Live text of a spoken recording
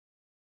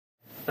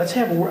I'm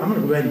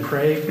going to go ahead and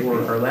pray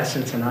for our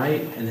lesson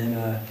tonight, and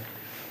then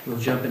we'll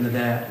jump into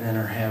that, and then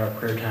have our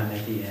prayer time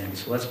at the end.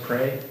 So let's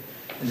pray,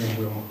 and then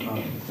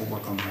we'll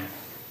work on that.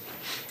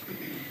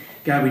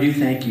 God, we do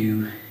thank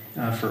you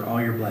for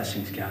all your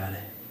blessings, God,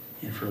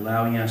 and for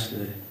allowing us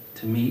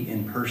to meet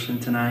in person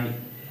tonight.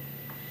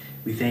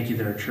 We thank you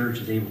that our church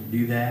is able to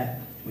do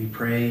that. We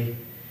pray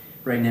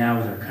right now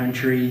with our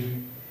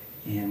country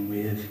and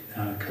with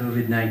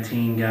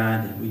COVID-19,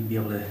 God, that we'd be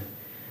able to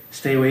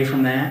stay away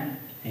from that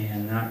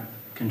and not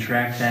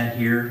contract that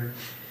here.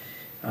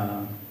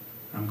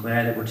 I'm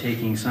glad that we're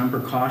taking some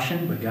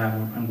precaution, but God,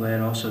 I'm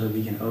glad also that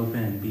we can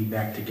open and be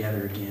back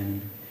together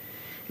again.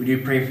 We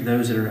do pray for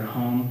those that are at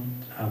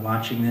home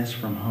watching this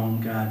from home,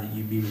 God, that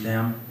you be with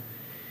them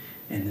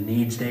and the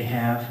needs they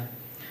have.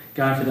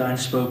 God, for the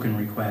unspoken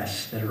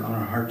requests that are on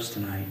our hearts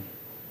tonight.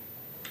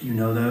 You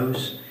know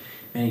those.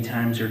 Many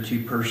times they're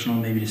too personal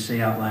maybe to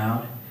say out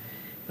loud,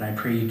 but I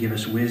pray you give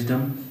us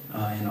wisdom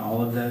in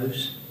all of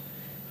those.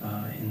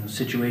 In those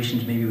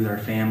situations, maybe with our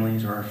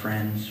families or our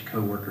friends,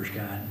 co-workers,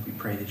 God, we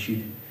pray that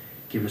you'd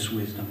give us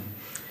wisdom.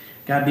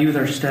 God, be with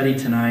our study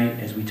tonight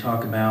as we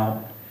talk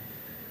about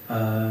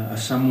a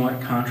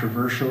somewhat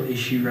controversial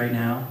issue right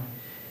now.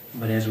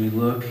 But as we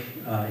look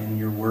in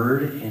your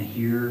word and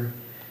hear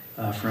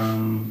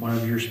from one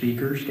of your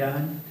speakers,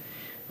 God,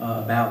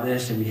 about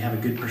this, and we have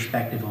a good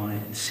perspective on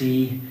it and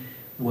see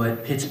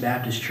what Pitts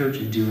Baptist Church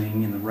is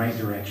doing in the right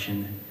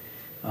direction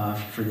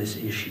for this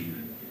issue.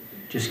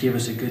 Just give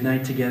us a good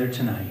night together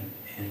tonight.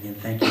 And again,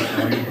 thank you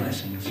for all your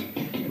blessings.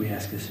 We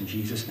ask this in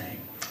Jesus' name.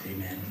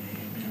 Amen.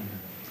 Amen.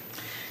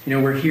 You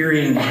know, we're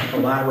hearing a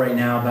lot right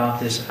now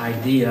about this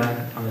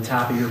idea on the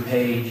top of your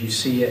page. You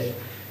see it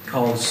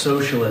called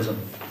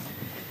socialism.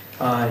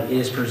 It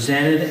is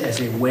presented as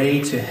a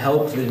way to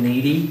help the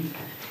needy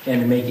and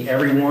to make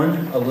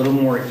everyone a little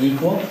more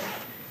equal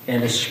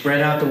and to spread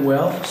out the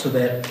wealth so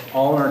that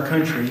all in our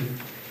country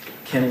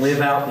can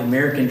live out the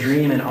American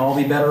dream and all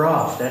be better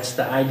off. That's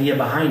the idea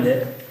behind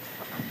it.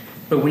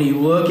 But when you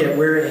look at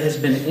where it has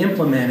been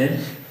implemented,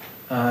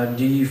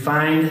 do you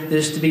find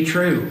this to be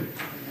true?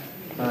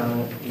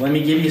 Let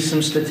me give you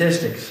some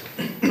statistics.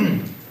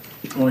 I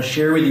want to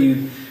share with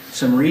you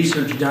some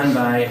research done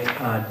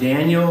by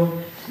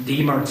Daniel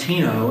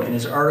DiMartino in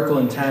his article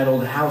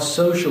entitled "How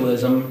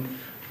Socialism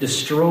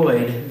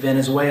Destroyed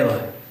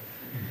Venezuela."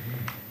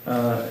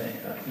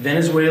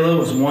 Venezuela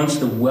was once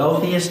the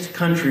wealthiest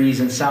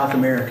countries in South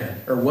America,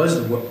 or was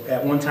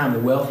at one time the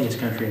wealthiest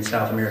country in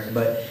South America.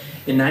 But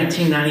in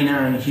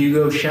 1999,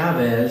 Hugo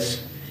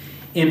Chavez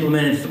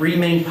implemented three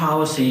main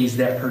policies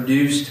that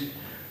produced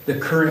the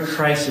current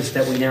crisis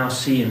that we now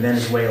see in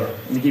Venezuela.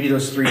 Let me give you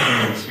those three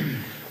things.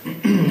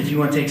 If you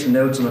want to take some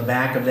notes on the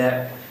back of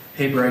that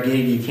paper I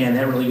gave you, you can.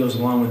 That really goes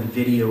along with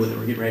the video that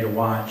we're getting ready to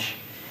watch.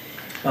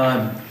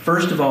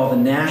 First of all, the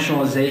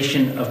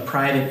nationalization of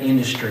private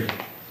industry.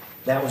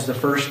 That was the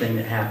first thing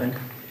that happened.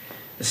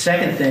 The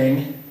second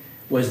thing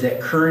was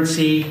that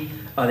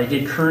they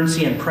did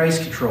currency and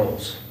price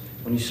controls.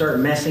 When you start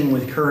messing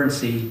with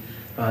currency,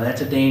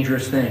 that's a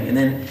dangerous thing. And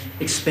then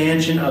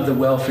expansion of the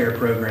welfare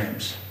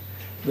programs.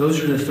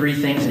 Those are the three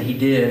things that he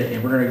did,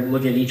 and we're going to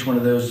look at each one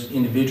of those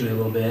individually a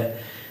little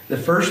bit. The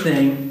first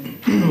thing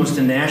was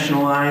to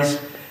nationalize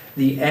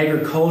the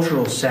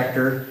agricultural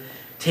sector,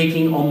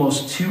 taking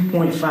almost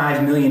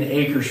 2.5 million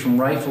acres from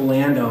rightful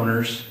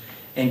landowners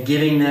and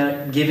giving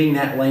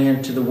that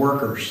land to the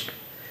workers.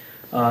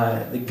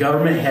 The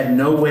government had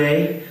no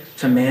way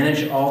to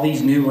manage all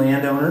these new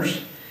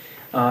landowners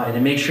and to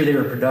make sure they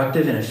were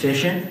productive and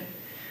efficient.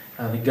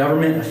 The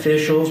government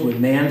officials would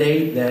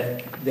mandate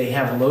that they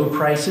have low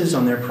prices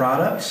on their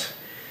products,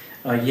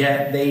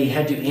 yet they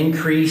had to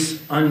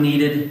increase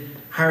unneeded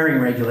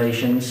hiring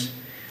regulations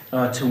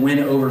to win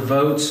over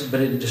votes, but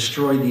it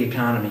destroyed the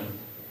economy.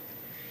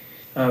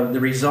 The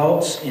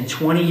results, in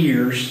 20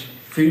 years,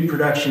 food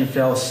production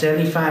fell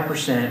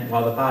 75%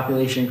 while the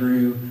population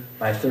grew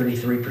by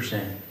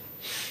 33%.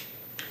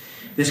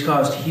 This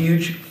caused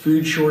huge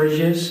food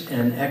shortages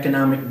and an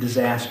economic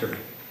disaster.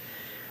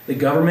 The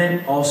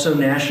government also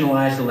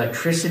nationalized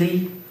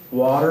electricity,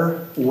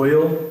 water,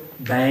 oil,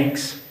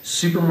 banks,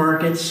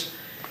 supermarkets,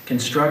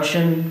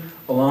 construction,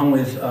 along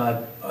with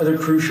other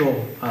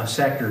crucial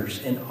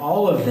sectors, and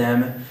all of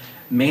them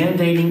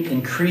mandating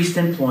increased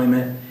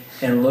employment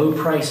and low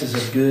prices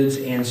of goods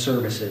and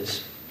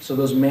services. So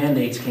those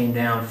mandates came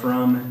down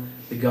from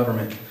the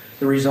government.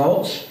 The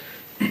results?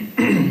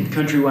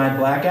 Countrywide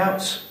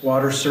blackouts,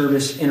 water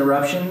service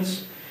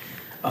interruptions,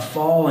 a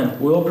fall in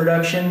oil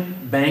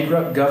production,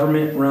 bankrupt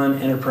government-run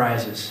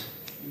enterprises.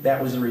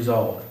 That was the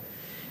result.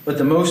 But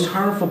the most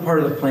harmful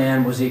part of the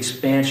plan was the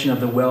expansion of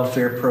the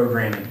welfare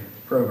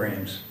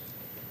programs.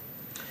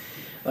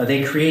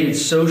 They created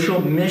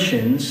social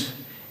missions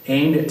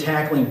aimed at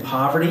tackling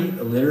poverty,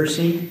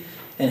 illiteracy,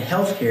 and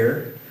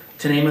healthcare,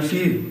 to name a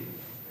few.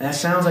 That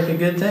sounds like a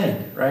good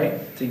thing,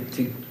 right?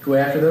 To go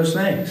after those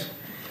things.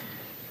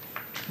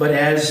 But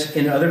as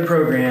in other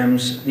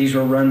programs, these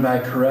were run by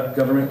corrupt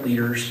government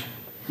leaders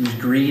whose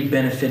greed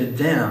benefited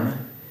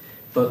them,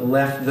 but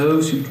left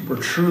those who were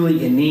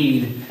truly in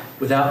need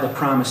without the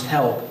promised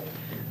help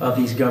of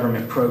these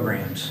government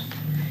programs.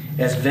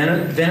 As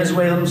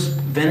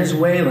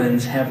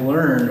Venezuelans have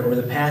learned over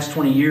the past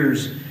 20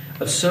 years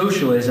of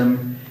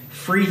socialism,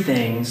 free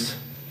things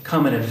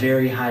come at a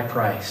very high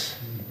price.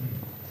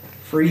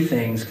 Free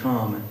things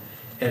come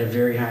at a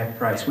very high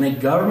price. When a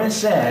government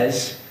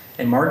says,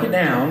 and mark it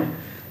down,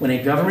 when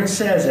a government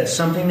says that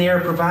something they are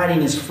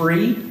providing is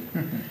free,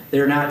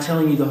 they're not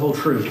telling you the whole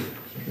truth.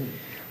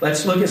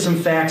 Let's look at some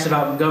facts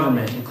about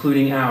government,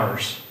 including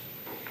ours.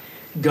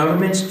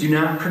 Governments do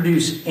not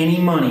produce any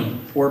money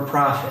or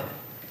profit.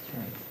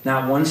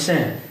 Not 1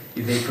 cent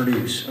do they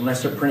produce,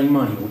 unless they're printing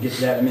money. We'll get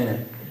to that in a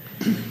minute.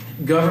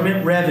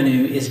 Government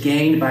revenue is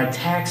gained by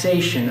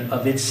taxation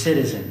of its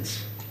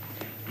citizens.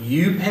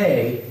 You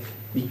pay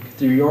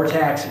through your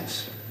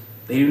taxes.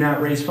 They do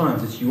not raise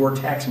funds. It's your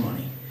tax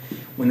money.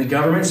 When the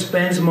government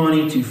spends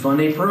money to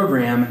fund a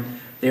program,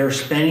 they are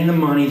spending the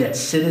money that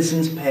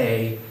citizens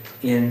pay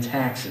in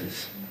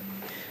taxes.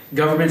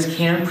 Governments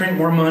can print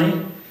more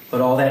money,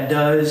 but all that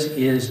does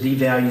is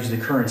devalues the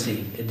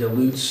currency. It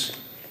dilutes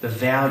the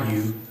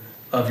value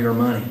of your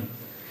money.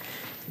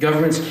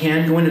 Governments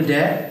can go into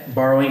debt,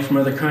 borrowing from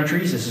other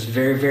countries. This is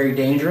very, very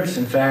dangerous.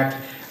 In fact,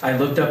 I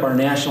looked up our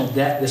national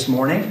debt this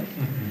morning.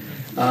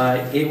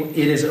 It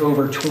is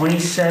over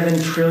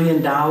 $27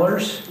 trillion.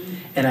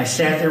 And I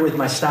sat there with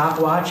my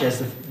stopwatch as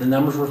the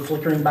numbers were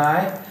flickering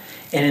by.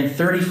 And in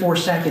 34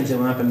 seconds, it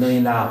went up $1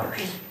 million.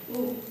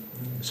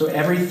 So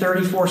every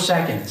 34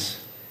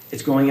 seconds,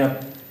 it's going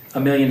up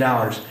 $1 million.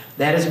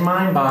 That is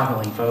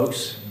mind-boggling,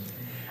 folks.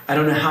 I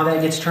don't know how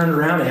that gets turned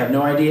around. I have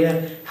no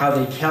idea how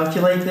they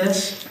calculate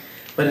this,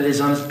 but it is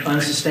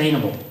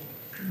unsustainable.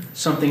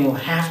 Something will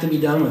have to be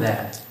done with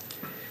that.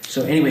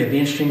 So anyway, it'd be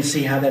interesting to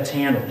see how that's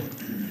handled.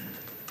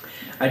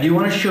 I do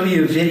want to show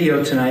you a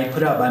video tonight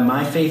put out by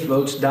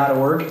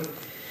myfaithvotes.org.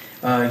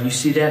 You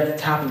see that at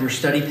the top of your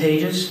study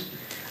pages.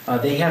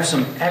 They have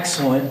some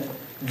excellent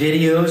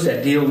videos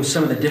that deal with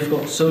some of the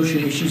difficult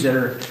social issues that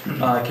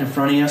are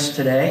confronting us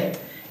today,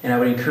 and I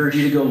would encourage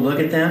you to go look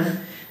at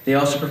them. They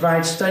also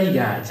provide study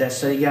guides. That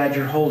study guide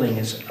you're holding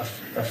is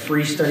a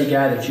free study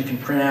guide that you can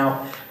print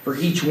out for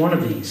each one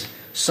of these.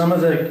 Some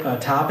of the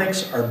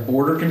topics are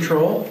border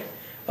control,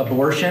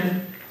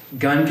 abortion,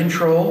 gun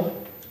control,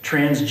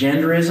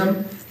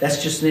 transgenderism.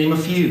 That's just to name a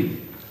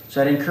few.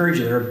 So I'd encourage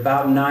you. They're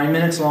about 9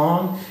 minutes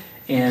long,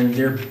 and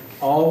they're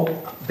all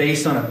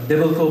based on a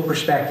biblical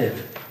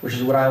perspective, which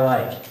is what I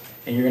like.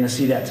 And you're going to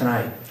see that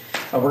tonight.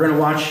 We're going to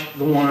watch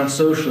the one on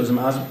socialism,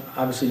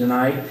 obviously,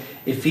 tonight.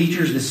 It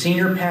features the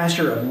senior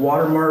pastor of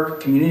Watermark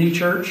Community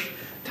Church,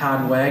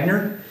 Todd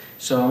Wagner.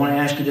 So I want to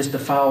ask you just to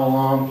follow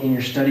along in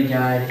your study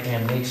guide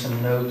and make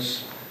some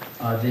notes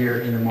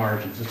there in the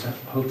margins. I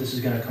hope this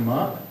is going to come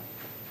up.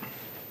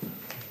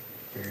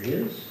 There it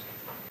is.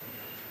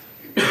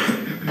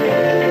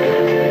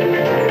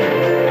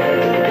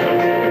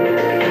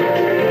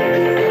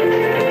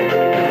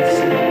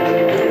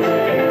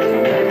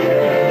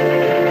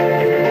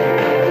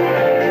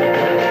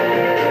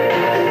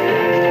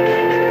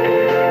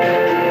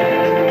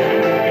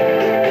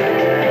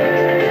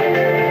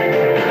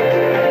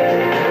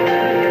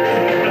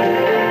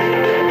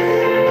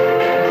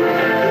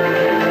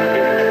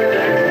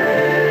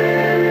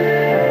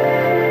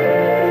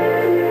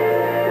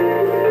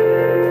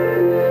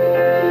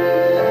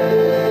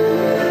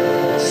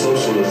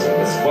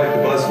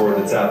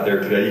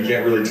 You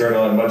can't really turn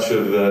on much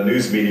of the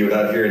news media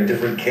without hearing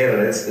different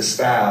candidates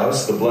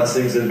espouse the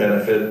blessings and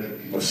benefit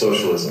of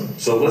socialism.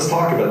 So let's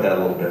talk about that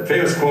a little bit.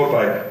 Famous quote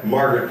by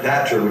Margaret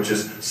Thatcher, which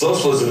is,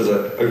 socialism is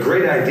a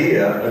great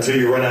idea until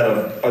you run out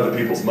of other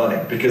people's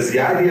money. Because the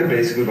idea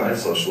basically behind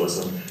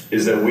socialism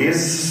is that we as a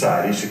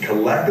society should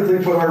collectively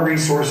put our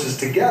resources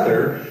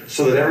together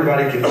so that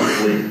everybody can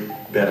equally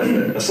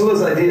benefit. Now, some of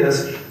those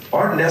ideas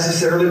aren't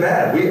necessarily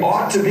bad. We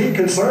ought to be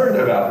concerned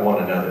about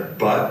one another.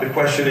 But the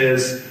question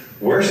is,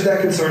 where should that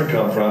concern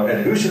come from,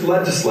 and who should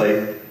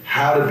legislate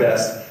how to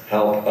best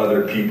help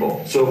other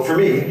people? So for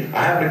me,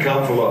 I happen to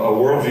come from a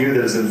worldview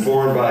that is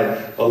informed by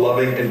a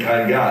loving and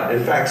kind God.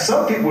 In fact,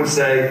 some people would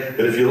say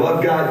that if you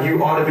love God,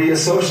 you ought to be a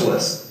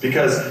socialist,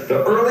 because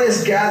the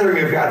earliest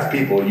gathering of God's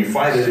people, you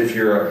find it if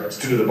you're a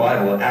student of the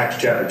Bible in Acts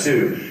chapter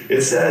 2,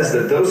 it says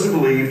that those who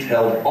believed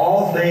held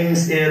all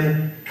things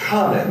in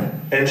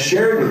common and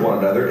shared with one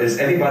another as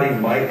anybody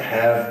might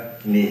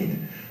have need.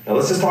 Now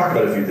let's just talk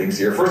about a few things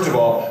here. First of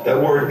all,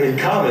 that word in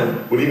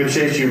common would even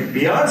chase you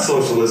beyond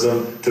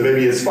socialism to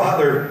maybe its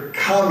father,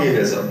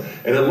 communism.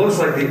 And it looks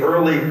like the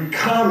early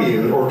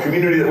commune or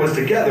community that was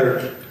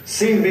together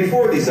seemed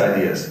before these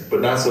ideas,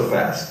 but not so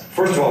fast.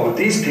 First of all, what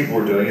these people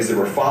were doing is they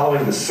were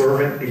following the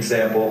servant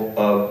example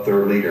of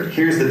their leader.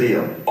 Here's the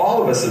deal.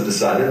 All of us have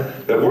decided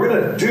that we're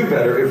going to do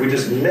better if we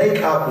just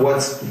make up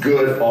what's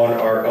good on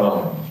our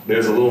own.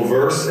 There's a little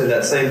verse in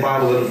that same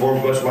Bible that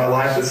informs much of my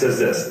life that says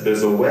this: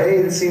 there's a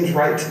way that seems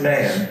right to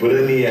man, but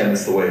in the end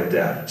it's the way of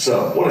death.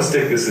 So I want to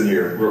stick this in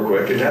here real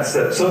quick, and that's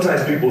that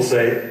sometimes people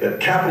say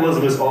that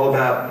capitalism is all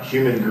about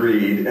human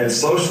greed and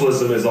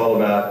socialism is all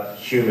about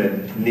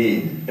human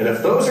need. And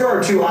if those are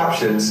our two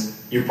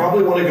options, You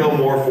probably want to go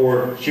more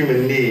for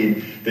human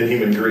need than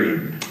human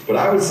greed. But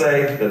I would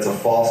say that's a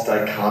false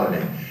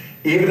dichotomy.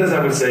 Even as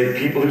I would say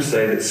people who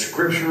say that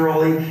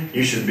scripturally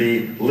you should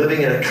be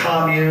living in a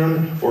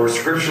commune, or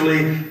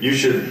scripturally you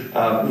should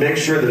make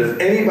sure that if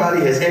anybody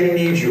has any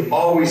needs, you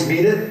always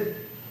meet it,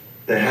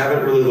 they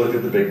haven't really looked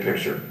at the big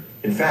picture.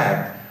 In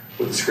fact,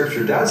 what the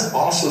scripture does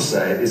also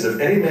say is if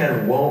any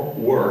man won't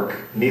work,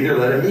 neither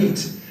let him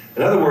eat.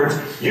 In other words,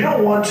 you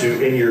don't want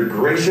to, in your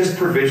gracious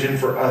provision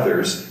for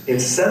others,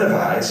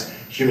 incentivize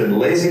human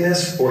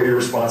laziness or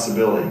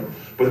irresponsibility.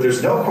 But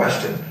there's no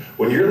question,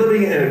 when you're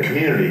living in a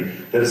community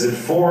that is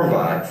informed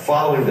by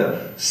following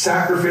the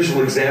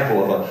sacrificial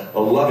example of a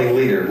loving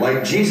leader,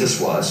 like Jesus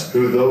was,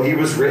 who, though he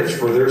was rich,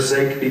 for their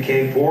sake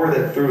became poor,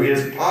 that through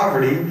his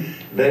poverty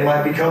they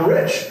might become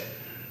rich.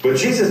 But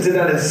Jesus did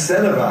not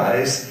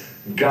incentivize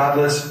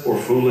godless or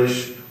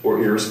foolish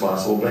or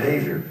irresponsible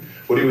behavior.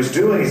 What he was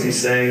doing is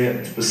he's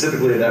saying,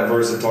 specifically in that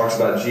verse that talks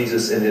about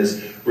Jesus in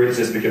his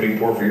richness becoming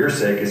poor for your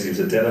sake, is he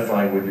was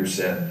identifying with your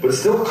sin. But it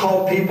still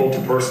called people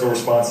to personal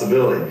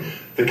responsibility.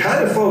 The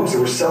kind of folks that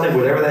were selling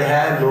whatever they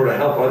had in order to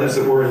help others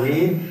that were in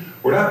need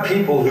were not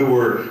people who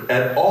were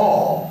at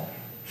all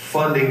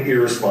funding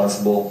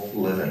irresponsible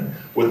living.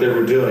 What they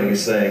were doing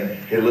is saying,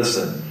 hey,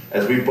 listen,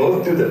 as we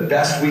both do the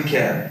best we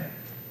can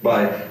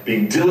by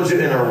being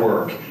diligent in our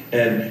work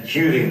and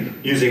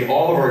using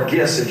all of our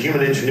gifts and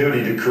human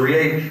ingenuity to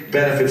create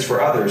benefits for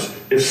others,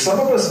 if some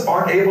of us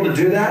aren't able to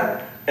do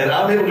that, and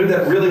I'm able to do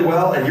that really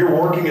well, and you're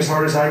working as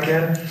hard as I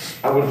can,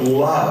 I would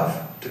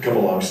love to come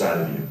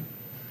alongside of you.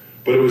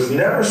 But it was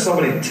never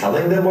somebody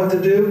telling them what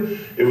to do.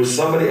 It was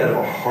somebody out of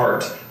a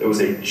heart that was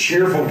a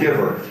cheerful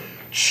giver,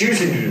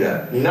 choosing to do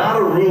that,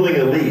 not a ruling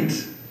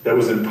elite that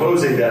was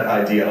imposing that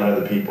idea on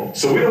other people.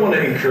 So we don't want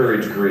to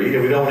encourage greed,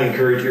 and we don't want to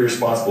encourage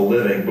irresponsible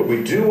living, but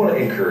we do want to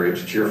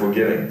encourage cheerful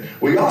giving.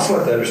 We also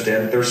have to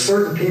understand that there are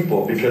certain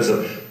people, because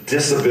of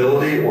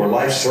disability or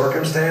life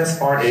circumstance,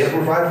 aren't able to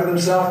provide for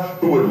themselves,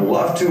 who would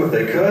love to if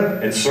they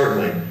could, and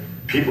certainly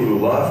people who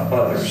love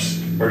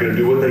others are going to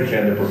do what they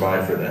can to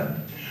provide for them.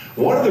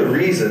 One of the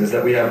reasons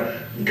that we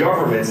have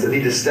governments that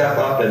need to step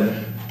up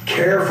and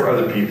care for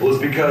other people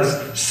is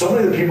because so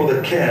many of the people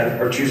that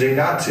can are choosing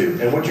not to.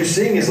 And what you're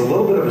seeing is a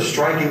little bit of a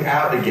striking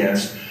out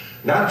against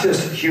not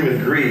just human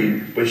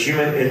greed, but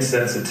human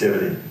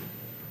insensitivity.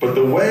 But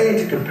the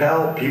way to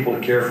compel people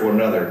to care for one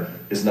another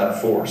is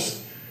not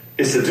force.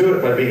 It's to do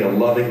it by being a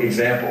loving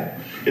example.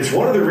 It's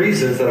one of the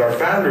reasons that our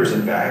founders,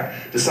 in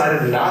fact,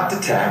 decided not to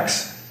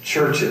tax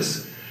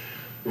churches.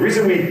 The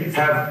reason we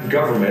have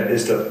government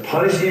is to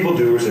punish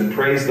evildoers and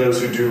praise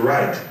those who do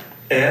right.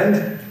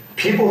 And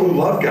people who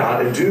love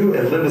God and do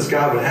and live as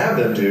God would have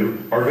them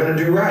do are going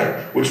to do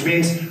right, which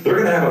means they're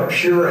going to have a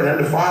pure and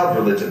undefiled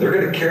religion. They're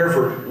going to care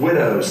for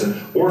widows and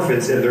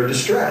orphans in their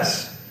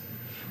distress.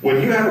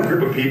 When you have a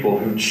group of people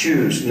who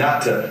choose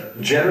not to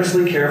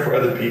generously care for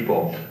other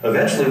people,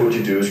 eventually what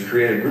you do is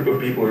create a group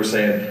of people who are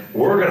saying,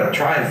 we're going to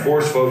try and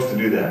force folks to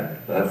do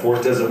that. That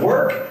force doesn't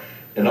work.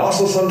 And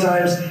also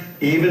sometimes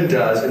even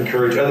does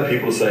encourage other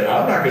people to say,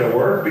 I'm not going to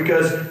work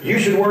because you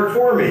should work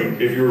for me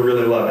if you were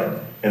really loving.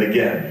 And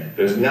again,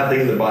 there's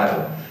nothing in the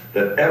Bible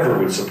that ever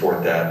would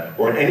support that,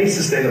 or in any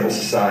sustainable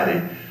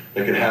society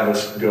that could have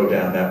us go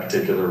down that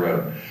particular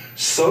road.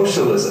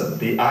 Socialism,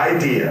 the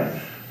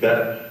idea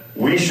that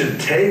we should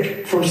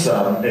take from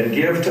some and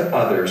give to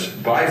others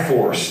by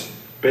force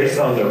based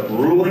on the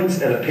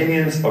rulings and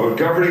opinions of a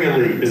governing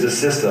elite, is a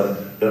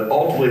system that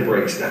ultimately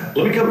breaks down.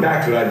 Let me come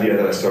back to an idea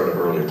that I started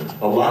earlier.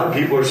 A lot of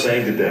people are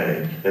saying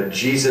today that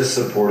Jesus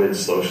supported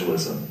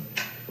socialism.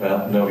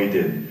 Well, no, he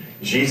didn't.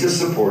 Jesus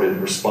supported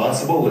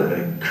responsible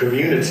living,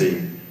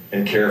 community,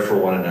 and care for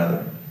one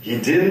another. He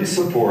didn't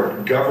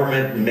support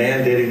government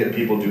mandating that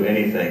people do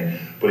anything,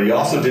 but he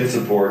also did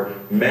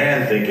support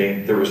man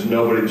thinking there was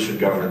nobody that should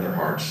govern their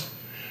hearts.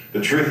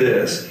 The truth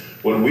is,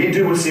 when we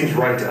do what seems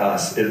right to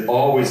us, it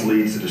always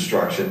leads to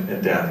destruction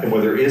and death. And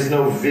when there is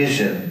no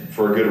vision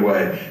for a good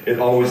way, it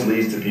always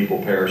leads to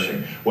people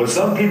perishing. When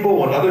some people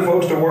want other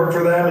folks to work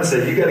for them and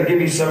say, you got to give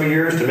me some of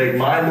yours to make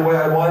mine the way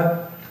I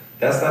want,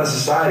 that's not a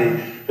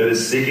society that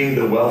is seeking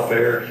the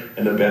welfare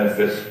and the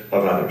benefit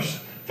of others.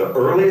 The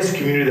earliest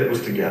community that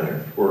was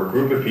together were a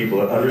group of people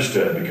that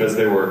understood, because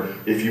they were,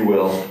 if you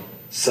will,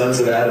 sons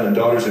of Adam and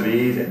daughters of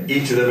Eve, and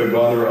each of them had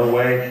gone their own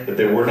way, that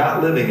they were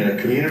not living in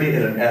a community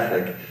and an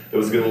ethic that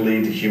was going to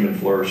lead to human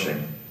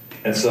flourishing.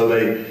 And so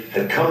they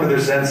had come to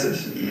their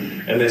senses,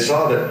 and they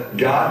saw that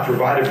God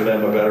provided for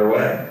them a better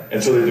way.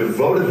 And so they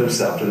devoted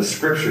themselves to the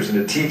scriptures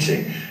and to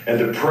teaching and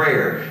to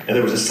prayer. And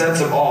there was a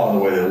sense of awe in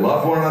the way they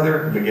loved one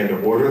another and began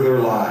to order their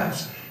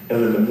lives.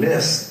 And in the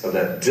midst of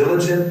that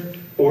diligent,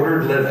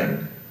 ordered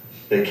living,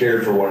 they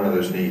cared for one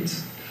another's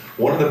needs.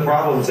 One of the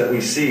problems that we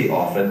see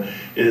often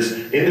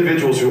is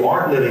individuals who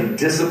aren't living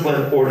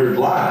disciplined, ordered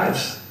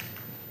lives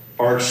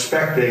are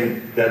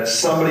expecting that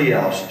somebody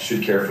else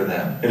should care for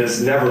them. And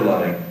it's never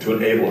loving to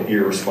enable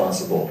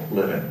irresponsible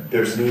living.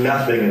 There's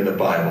nothing in the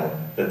Bible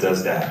that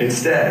does that.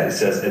 Instead, it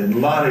says,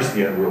 admonish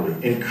the unruly,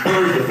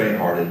 encourage the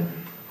faint-hearted,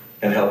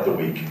 and help the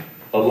weak.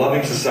 A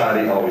loving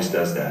society always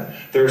does that.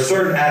 There are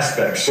certain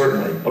aspects,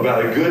 certainly,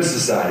 about a good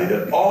society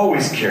that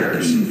always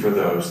cares for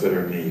those that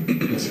are in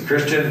need. As a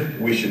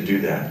Christian, we should do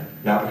that.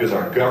 Not because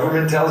our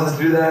government tells us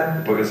to do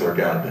that, but because our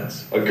God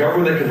does. A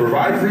government that can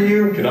provide for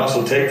you can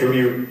also take from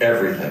you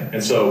everything.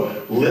 And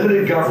so,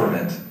 limited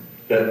government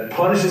that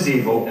punishes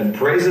evil and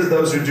praises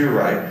those who do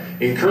right,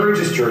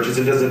 encourages churches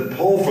and doesn't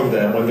pull from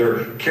them when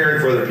they're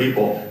caring for other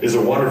people is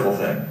a wonderful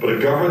thing. But a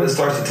government that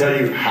starts to tell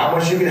you how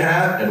much you can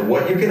have and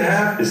what you can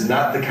have is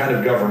not the kind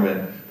of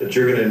government that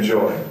you're going to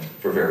enjoy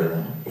for very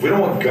long. If we don't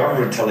want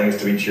government telling us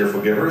to be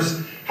cheerful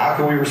givers, how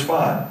can we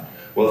respond?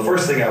 Well, the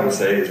first thing I would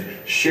say is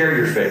share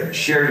your faith,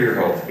 share your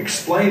hope,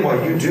 explain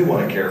why you do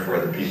want to care for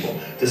other people,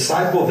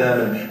 disciple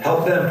them and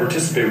help them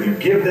participate with you,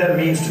 give them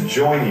means to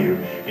join you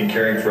in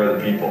caring for other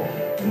people.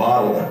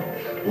 Model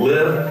them.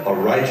 Live a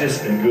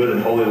righteous and good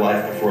and holy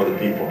life before other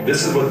people.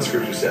 This is what the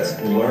scripture says.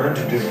 Learn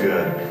to do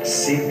good.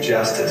 Seek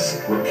justice.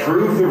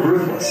 Reprove the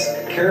ruthless.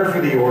 Care for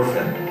the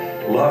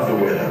orphan. Love the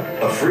widow.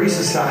 A free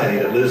society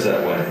that lives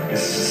that way is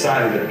a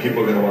society that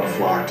people are going to want to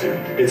flock to.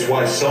 It's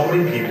why so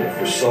many people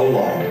for so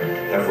long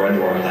have run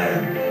to our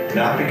land.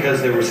 Not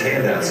because there was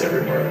handouts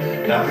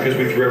everywhere. Not because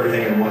we threw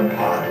everything in one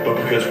pot. But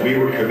because we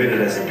were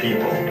committed as a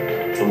people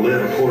to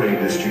live according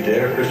to this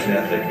Judeo-Christian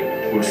ethic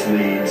which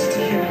leads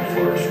to human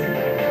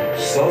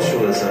flourishing.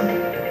 Socialism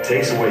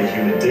takes away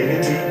human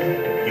dignity,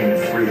 human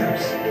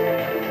freedoms.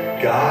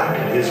 God,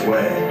 in His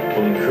way,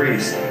 will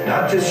increase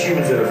not just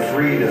humans that are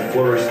free to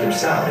flourish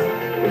themselves,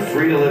 but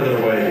free to live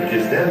in a way that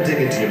gives them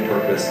dignity and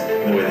purpose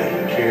in the way they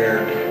can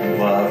care, and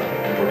love,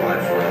 and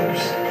provide for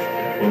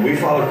others. When we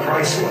follow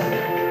Christ's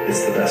way,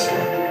 it's the best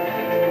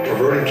way.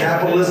 Perverting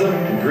capitalism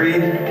and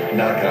greed,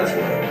 not God's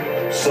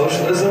way.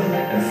 Socialism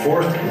and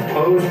forced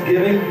imposed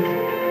giving,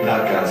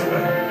 not God's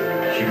way.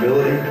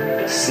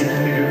 Humility, seeking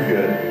to do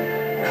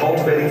good,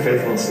 cultivating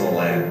faithfulness in the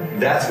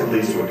land. That's what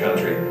leads to a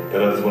country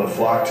that others want to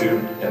flock to,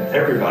 and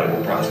everybody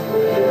will prosper.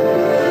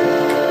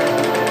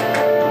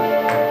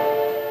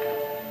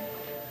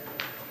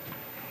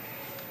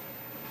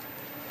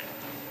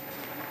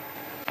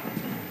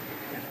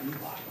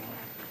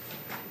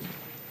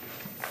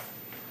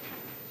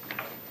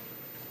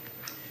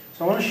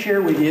 So I want to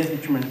share with you,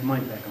 get your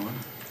mic back on,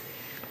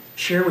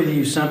 share with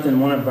you something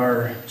one of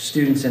our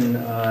students in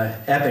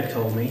Epic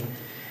told me.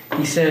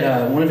 He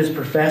said one of his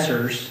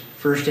professors,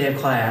 first day of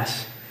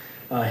class,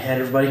 had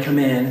everybody come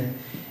in,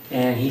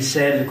 and he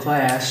said to the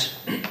class,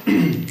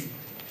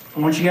 I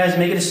want you guys to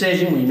make a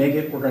decision. When you make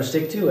it, we're going to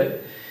stick to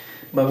it.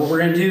 But what we're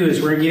going to do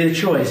is we're going to give you the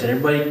choice. And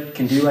everybody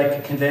can do like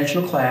a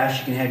conventional class.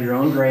 You can have your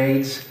own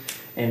grades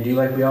and do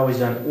like we always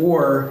done.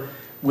 Or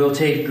we'll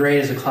take grade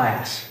as a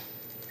class.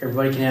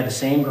 Everybody can have the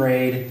same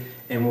grade,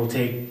 and we'll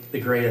take the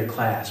grade of the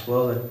class.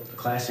 Well, the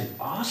class said,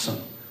 awesome.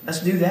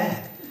 Let's do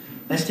that.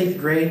 Let's take the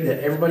grade that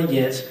everybody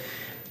gets.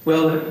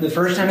 Well, the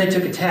first time they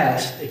took a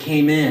test, it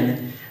came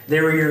in.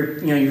 There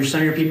were some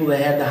of your people that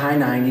had the high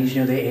 90s,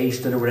 they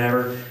aced it or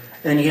whatever. And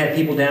then you had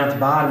people down at the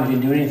bottom who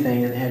didn't do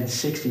anything that had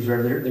 60s or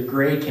whatever. Their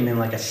grade came in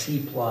like a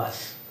C+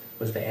 was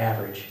the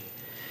average.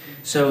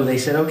 So they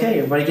said, okay,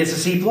 everybody gets a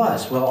C+.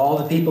 Well, all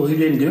the people who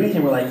didn't do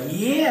anything were like,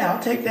 yeah,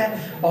 I'll take that.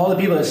 All the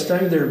people that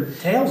studied their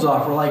tails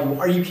off were like,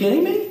 are you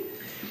kidding me?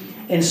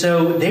 And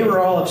so they were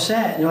all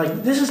upset. And they're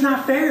like, this is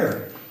not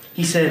fair.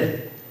 He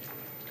said,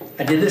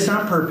 I did this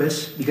on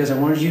purpose because I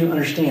wanted you to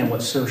understand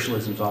what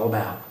socialism is all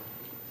about.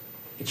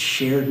 It's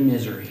shared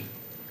misery.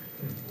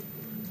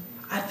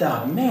 I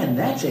thought, man,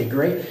 that's a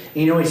great...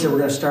 And he said, we're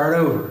going to start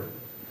over.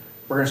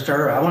 We're going to start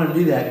over. I wanted to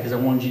do that because I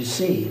wanted you to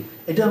see.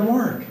 It doesn't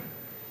work.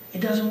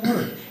 It doesn't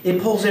work.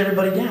 It pulls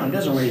everybody down. It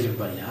doesn't raise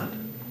everybody up.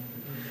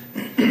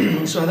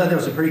 So I thought that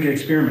was a pretty good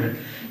experiment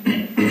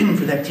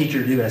for that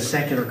teacher to do at a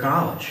secular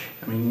college.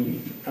 I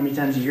mean, how many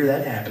times do you hear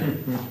that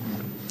happening?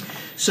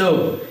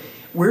 So,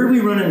 where do we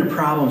run into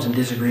problems and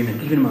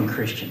disagreement, even among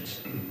Christians?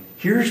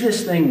 Here's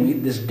this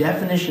thing, this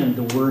definition of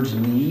the words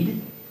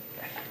need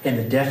and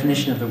the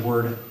definition of the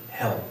word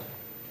help.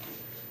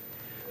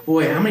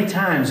 Boy, how many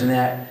times in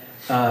that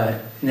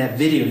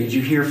video did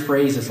you hear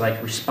phrases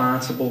like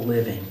responsible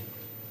living?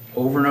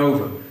 Over and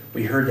over,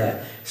 we heard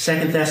that.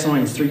 2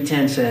 Thessalonians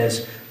 3:10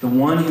 says, the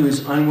one who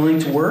is unwilling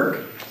to work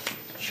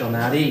shall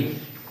not eat.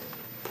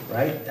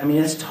 Right? I mean,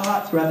 it's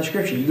taught throughout the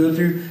Scripture. You go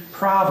through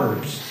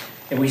Proverbs,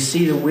 and we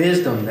see the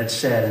wisdom that's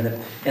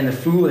said, and the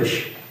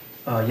foolish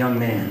young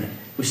man.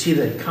 We see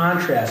the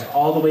contrast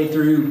all the way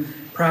through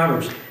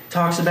Proverbs. It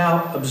talks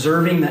about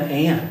observing the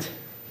ant.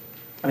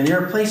 I mean,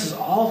 there are places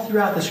all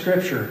throughout the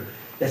Scripture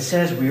that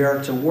says we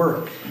are to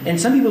work. And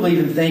some people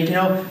even think,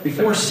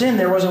 before sin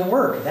there wasn't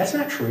work. That's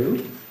not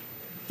true.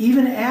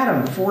 Even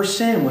Adam, before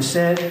sin,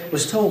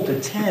 was told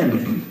to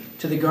tend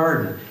to the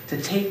garden,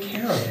 to take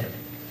care of it.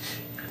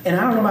 And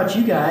I don't know about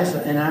you guys,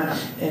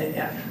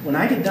 when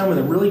I get done with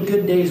a really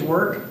good day's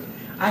work,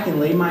 I can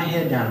lay my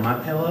head down on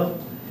my pillow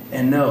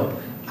and know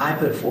I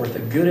put forth a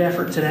good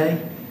effort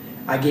today.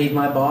 I gave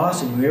my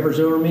boss and whoever's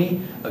over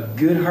me a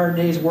good hard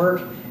day's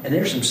work, and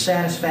there's some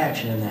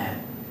satisfaction in that.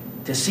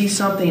 To see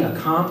something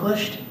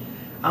accomplished.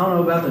 I don't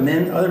know about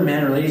the other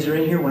men or ladies that are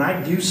in here. When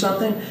I do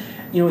something,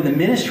 in the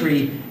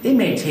ministry, it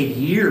may take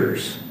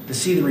years to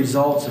see the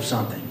results of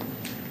something.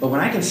 But when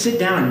I can sit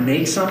down and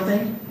make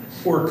something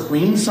or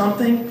clean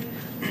something,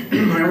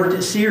 when I worked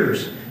at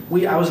Sears,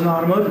 I was in the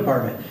automotive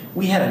department.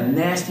 We had a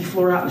nasty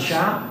floor out in the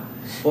shop.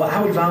 Well,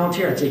 I would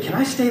volunteer. I'd say, can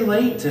I stay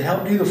late to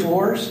help do the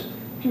floors?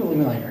 People would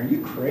be like, are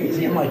you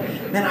crazy? I'm like,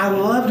 man, I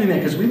love doing that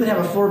because we would have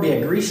a floor be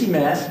a greasy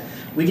mess.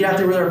 We get out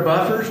there with our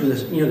buffers,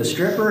 with the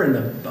stripper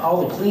and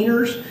all the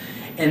cleaners.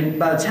 And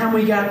by the time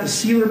we got the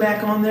sealer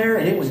back on there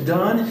and it was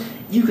done,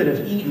 you could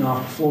have eaten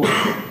off the floor.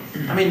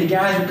 I mean, the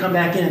guys would come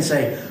back in and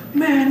say,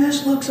 man,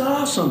 this looks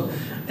awesome.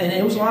 And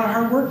it was a lot of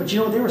hard work, but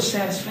there was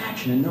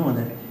satisfaction in knowing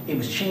that it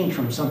was changed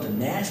from something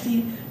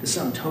nasty to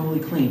something totally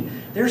clean.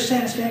 There's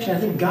satisfaction. I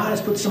think God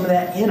has put some of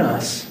that in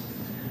us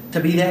to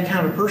be that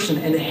kind of a person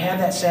and to have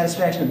that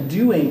satisfaction of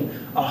doing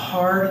a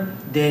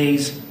hard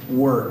day's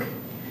work.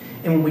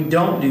 And when we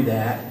don't do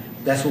that,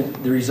 that's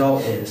what the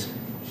result is.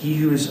 He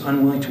who is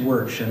unwilling to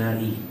work shall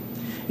not eat.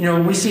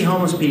 When we see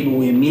homeless people,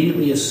 we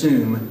immediately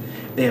assume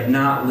they have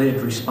not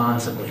lived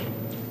responsibly.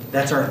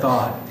 That's our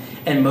thought.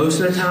 And most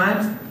of the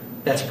time,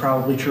 that's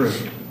probably true.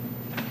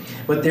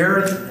 But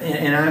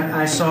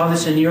I saw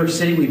this in New York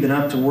City. We've been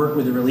up to work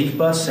with the relief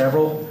bus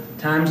several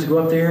times to go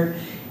up there.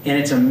 And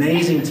it's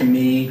amazing to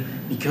me,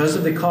 because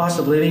of the cost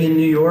of living in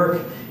New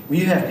York,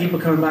 you have people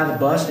coming by the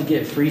bus to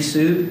get free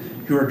soup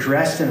who are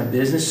dressed in a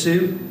business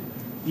suit.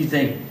 You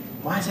think,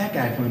 why is that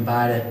guy coming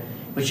by to...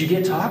 But you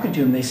get talking to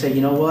them, they say,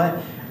 you know what?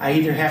 I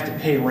either have to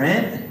pay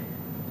rent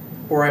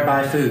or I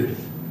buy food.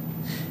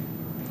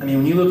 I mean,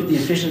 when you look at the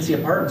efficiency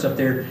apartments up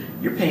there,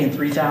 you're paying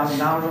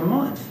 $3,000 a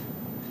month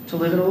to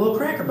live in a little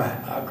cracker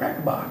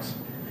box.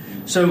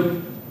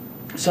 So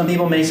some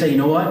people may say, you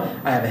know what?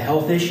 I have a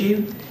health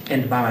issue,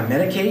 and to buy my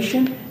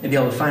medication and be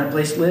able to find a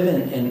place to live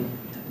in, and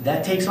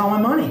that takes all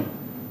my money.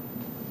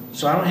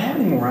 So I don't have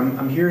any more.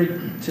 I'm here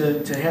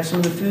to have some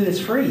of the food that's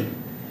free.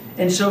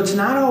 And so it's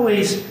not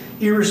always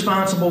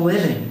irresponsible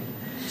living.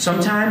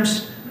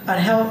 Sometimes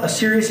a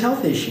serious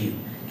health issue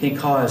can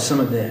cause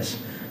some of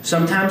this.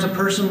 Sometimes a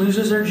person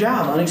loses their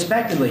job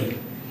unexpectedly.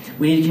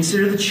 We need to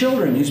consider the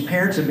children whose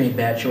parents have made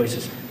bad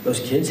choices. Those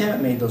kids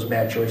haven't made those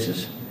bad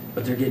choices,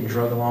 but they're getting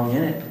drugged along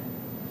in it.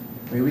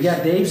 I mean, we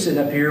got Dave sitting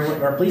up here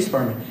with our police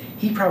department.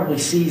 He probably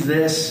sees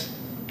this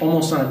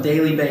almost on a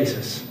daily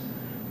basis,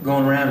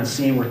 going around and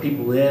seeing where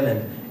people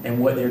live and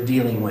what they're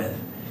dealing with.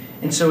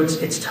 And so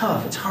it's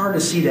tough. It's hard to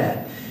see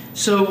that.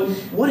 So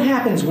what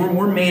happens when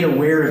we're made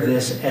aware of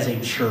this as a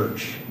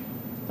church?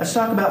 Let's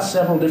talk about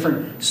several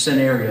different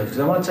scenarios, because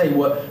I want to tell you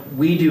what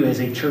we do as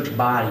a church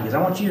body, because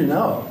I want you to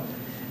know,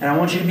 and I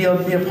want you to be able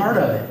to be a part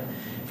of it.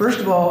 First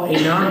of all, a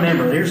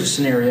non-member, here's a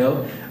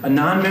scenario. A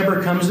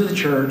non-member comes to the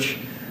church,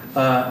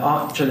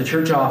 to the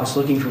church office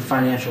looking for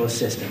financial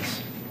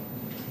assistance.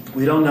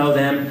 We don't know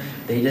them.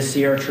 They just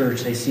see our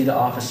church. They see the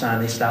office sign.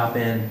 They stop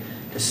in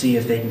to see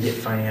if they can get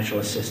financial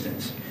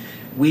assistance.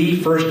 We,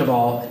 first of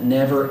all,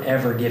 never,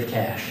 ever give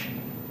cash.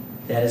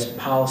 That is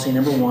policy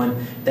number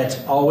one.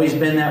 That's always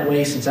been that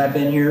way since I've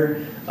been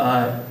here,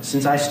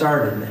 since I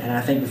started. And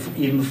I think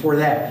even before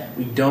that,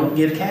 we don't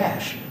give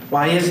cash.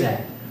 Why is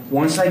that?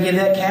 Once I give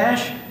that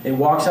cash, it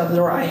walks out the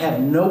door. I have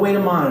no way to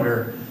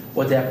monitor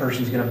what that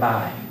person's going to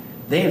buy.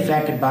 They, in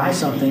fact, could buy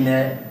something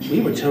that we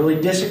would totally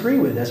disagree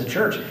with as a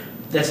church.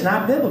 That's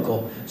not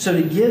biblical. So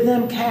to give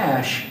them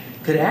cash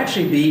could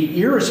actually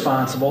be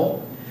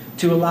irresponsible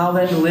to allow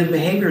them to live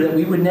behavior that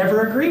we would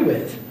never agree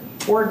with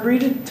or agree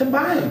to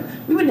buy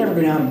them. We would never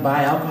go down and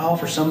buy alcohol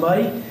for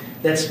somebody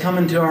that's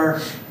coming to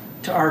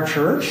our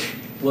church.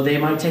 Well, they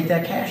might take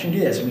that cash and do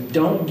that. So we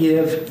don't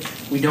give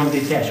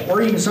cash.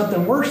 Or even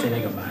something worse they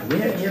may go buy. You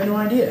have no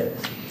idea.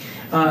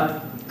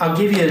 I'll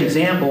give you an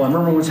example. I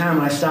remember one time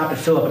when I stopped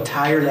to fill up a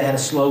tire that had a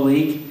slow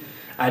leak.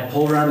 I'd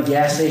pulled around the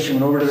gas station,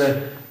 went over to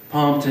the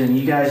pump, and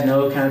you guys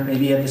know kind of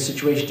maybe you have this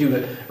situation too,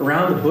 but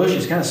around the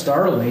bushes kind of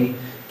startled me.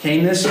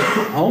 Came this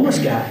homeless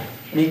guy,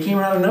 and he came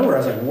out of nowhere. I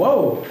was like,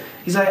 whoa.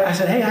 I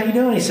said, hey, how you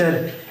doing? He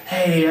said,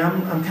 hey,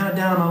 I'm kind of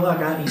down on my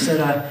luck. He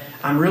said,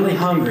 I'm really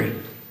hungry.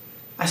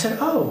 I said,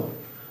 oh,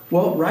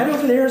 well, right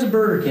over there is a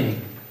Burger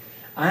King.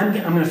 I'm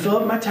going to fill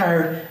up my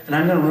tire, and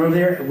I'm going to run over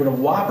there. Would a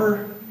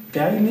Whopper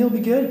value meal be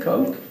good?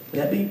 Coke? Would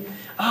that be?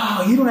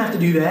 Oh, you don't have to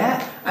do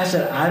that. I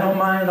said, I don't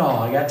mind at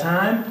all. I got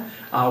time.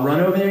 I'll run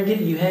over there and get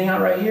it. You hang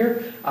out right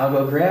here. I'll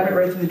go grab it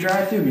right through the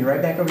drive-thru. Be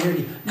right back over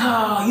here. No,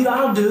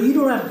 I'll do it. You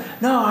don't have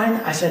to. No,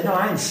 I said, no,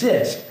 I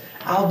insist.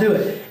 I'll do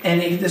it.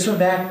 And this went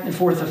back and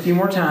forth a few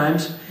more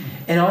times.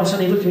 And all of a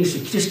sudden he looked at me and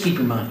said, just keep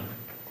your money.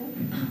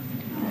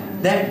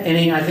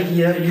 I think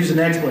he used an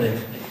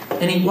expletive.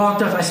 And he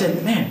walked off. I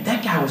said, man,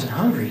 that guy wasn't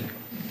hungry.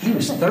 He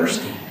was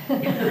thirsty.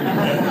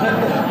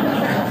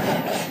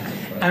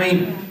 I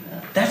mean,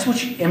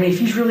 if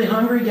he's really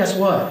hungry, guess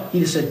what?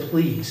 He just said,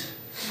 please.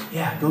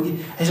 Yeah, go get.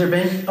 Has there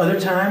been other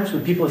times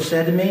when people have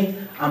said to me,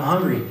 I'm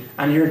hungry.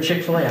 I'm here at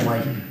Chick-fil-A. I'm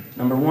like,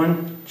 number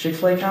one,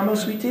 Chick-fil-A combo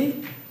sweet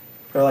tea?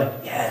 They're like,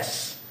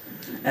 yes.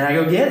 And I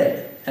go get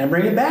it. And I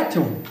bring it back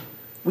to them.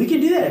 We can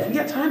do that. If we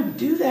got time to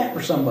do that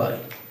for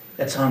somebody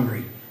that's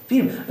hungry.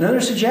 Feed them.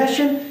 Another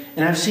suggestion,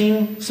 and I've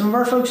seen some of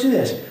our folks do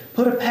this,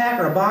 Put a pack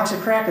or a box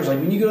of crackers. Like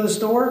when you go to the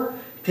store,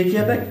 pick you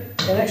up an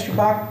extra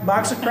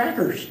box of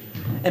crackers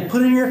and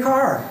put it in your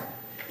car.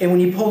 And when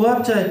you pull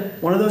up to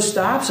one of those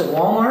stops at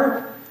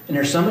Walmart and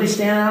there's somebody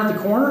standing out at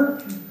the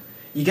corner,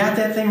 you got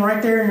that thing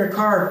right there in your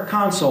car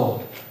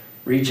console.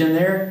 Reach in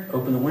there,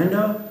 open the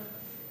window,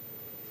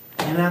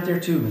 hand it out there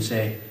to them and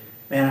say,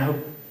 man,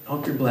 I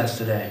hope you're blessed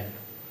today.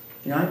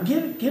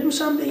 Give them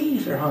something to eat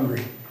if they're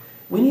hungry.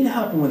 We need to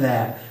help them with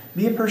that.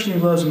 Be a person who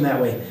loves them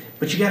that way.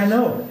 But you got to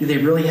know, do they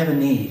really have a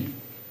need?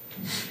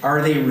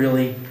 Are they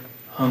really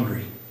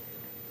hungry?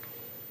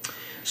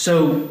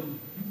 So,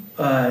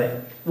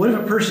 what if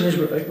a person is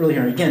really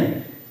hungry?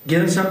 Again,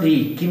 give them something to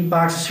eat. Keep a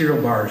box of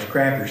cereal bars,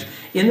 crackers.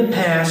 In the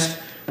past,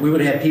 we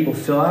would have people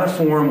fill out a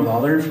form with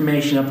all their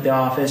information up at the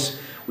office.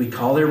 We'd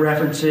call their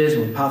references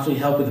and we'd possibly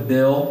help with a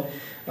bill,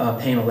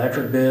 pay an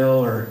electric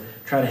bill, or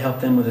try to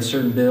help them with a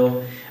certain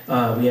bill.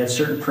 We had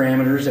certain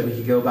parameters that we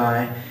could go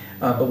by.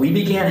 But we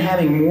began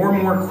having more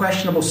and more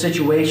questionable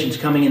situations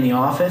coming in the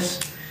office.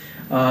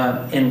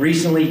 And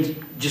recently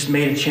just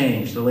made a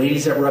change. The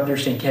ladies that were up there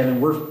saying, Kevin,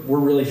 we're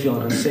really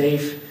feeling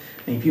unsafe.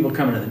 I mean, people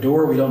coming to the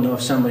door. We don't know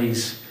if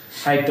somebody's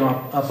hyped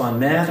up on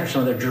meth or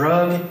some other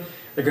drug.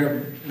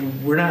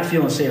 We're not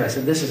feeling safe. I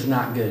said, this is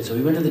not good. So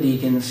we went to the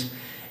deacons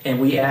and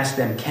we asked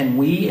them, can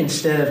we,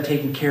 instead of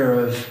taking care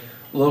of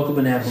local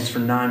benevolence for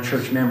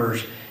non-church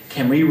members,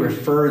 can we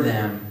refer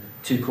them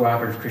to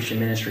Cooperative Christian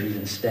Ministries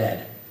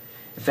instead?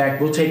 In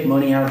fact, we'll take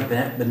money out of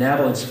the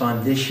benevolence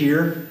fund this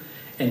year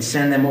and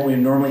send them what we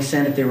would normally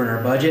send if they were in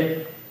our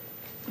budget.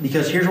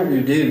 Because here's what we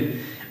would do.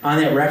 On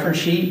that reference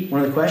sheet,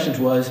 one of the questions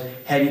was,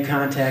 have you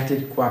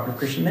contacted Cooperative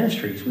Christian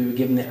Ministries? We would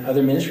give them the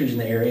other ministries in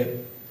the area.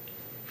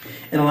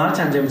 And a lot of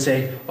times they would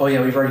say, oh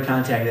yeah, we've already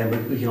contacted them,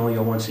 but we can only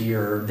go once a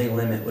year, or they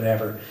limit,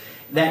 whatever.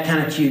 That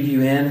kind of cued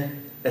you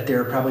in that there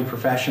are probably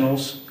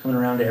professionals coming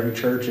around to every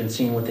church and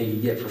seeing what they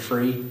could get for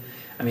free.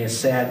 I mean, it's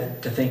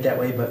sad to think that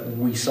way, but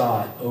we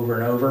saw it over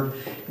and over. I'll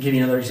give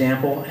you another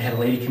example. I had a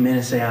lady come in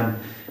and say,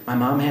 my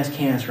mom has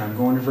cancer. I'm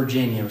going to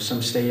Virginia,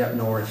 some state up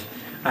north.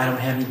 I don't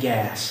have any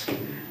gas.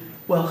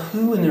 Well,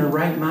 who in their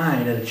right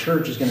mind at a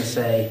church is going to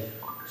say,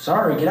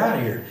 sorry, get out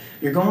of here.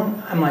 You're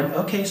going? I'm like,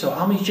 okay, so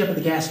I'll meet you up at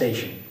the gas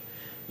station.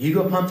 You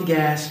go pump the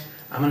gas.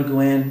 I'm going to go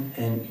in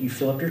and you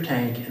fill up your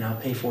tank and I'll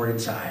pay for it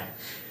inside.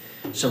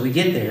 So we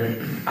get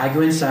there. I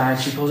go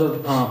inside. She pulls up the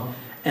pump.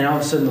 And all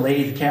of a sudden the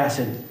lady at the cash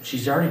said,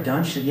 she's already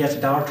done? She said, yes,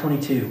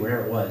 $1.22,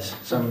 whatever it was.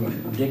 Some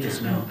ridiculous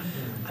amount.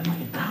 I'm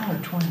like,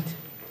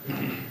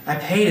 $1.22. I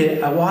paid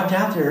it. I walked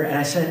out there and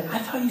I said, I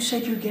thought you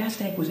said your gas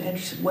tank was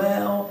empty. She said,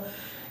 well,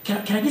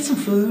 can I get some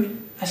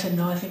food? I said,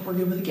 no, I think we're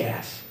good with the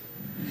gas.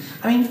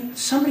 I mean,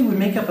 somebody would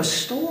make up a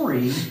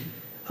story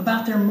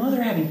about their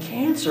mother having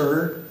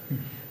cancer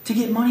to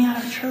get money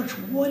out of church.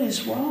 What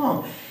is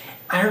wrong?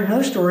 I heard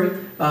another story.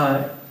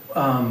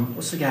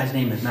 What's the guy's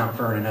name at Mount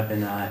Vernon up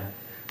in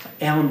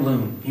Alan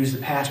Bloom? He was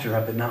the pastor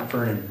up at Mount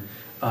Vernon,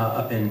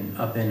 up in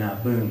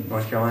Boone,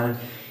 North Carolina.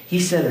 He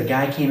said a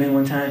guy came in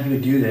one time. He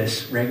would do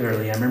this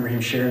regularly. I remember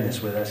him sharing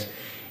this with us.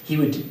 He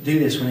would do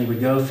this when he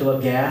would go fill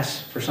up gas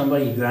for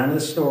somebody. He'd go down to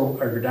the store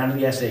or go down to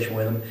the gas station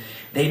with them.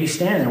 They'd be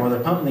standing there while they're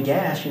pumping the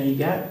gas. You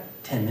got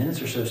 10 minutes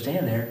or so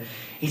standing there.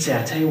 He'd say,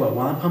 I'll tell you what,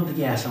 while I'm pumping the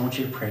gas, I want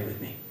you to pray with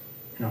me.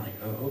 And I'm like,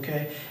 oh,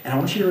 okay. And I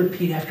want you to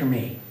repeat after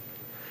me.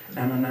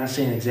 And I'm not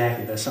saying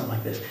exactly, but it's something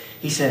like this.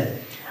 He said,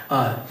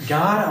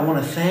 God, I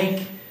want to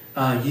thank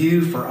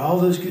you for all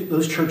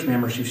those church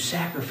members who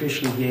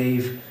sacrificially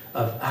gave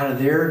out of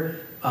their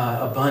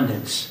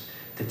abundance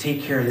to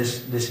take care of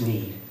this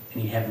need.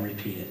 And he'd have him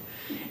repeat it.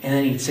 And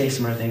then he'd say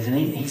some other things. And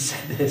he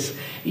said this.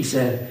 He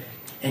said,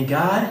 and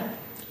God,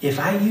 if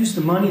I use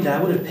the money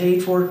that I would have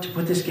paid for to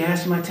put this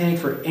gas in my tank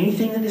for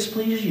anything that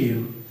displeases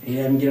you, he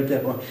had him get up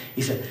that point.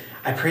 He said,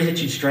 I pray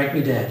that you'd strike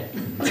me dead.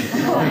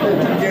 I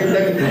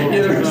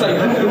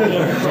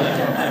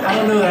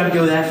don't know that I would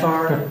go that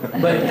far,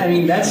 but I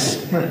mean, you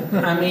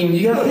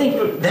got to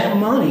think that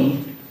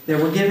money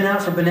that we're giving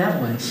out for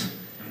benevolence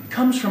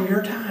comes from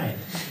your tithe.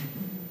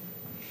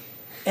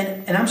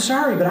 And I'm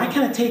sorry, but I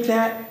kind of take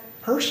that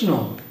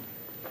personal.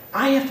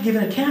 I have to give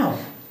an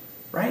account,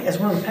 right, as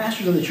one of the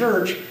pastors of the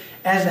church,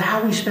 as to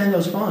how we spend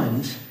those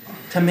funds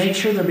to make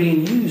sure they're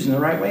being used in the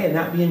right way and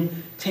not being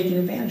taken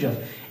advantage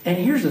of. And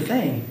here's the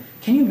thing.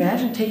 Can you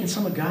imagine taking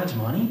some of God's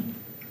money?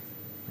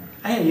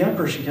 I had a young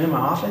person come in my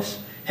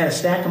office, had a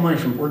stack of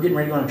money we're getting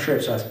ready to go on a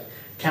trip, so I was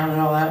counting it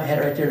all out, had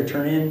it right there to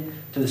turn in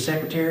to the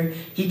secretary.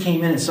 He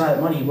came in and saw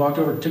that money. He walked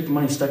over, took the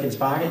money, stuck it in his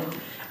pocket.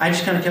 I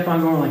just kind of kept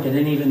on going like I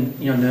didn't even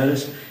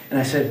notice. And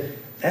I said,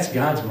 that's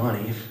God's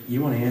money. If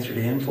you want to answer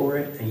to him for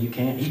it, and you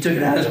can't. He took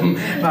it out of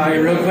his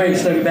pocket real quick and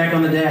stuck it back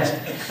on the desk.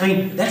 I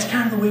mean, that's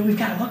kind of the way we've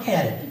got to look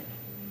at it.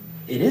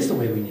 It is the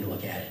way we need to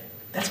look at it.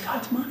 That's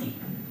God's money.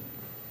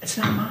 It's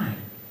not mine.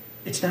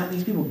 It's not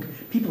these people.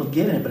 People have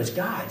given it, but it's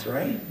God's,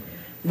 right?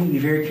 We need to be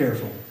very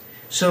careful.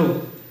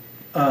 So,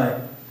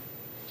 a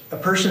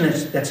person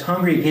that's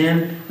hungry again,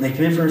 and they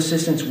come in for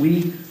assistance,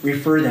 we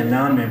refer them,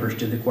 non-members,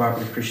 to the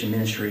Cooperative Christian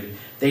Ministry.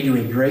 They do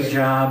a great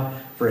job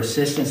for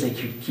assistance. They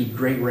keep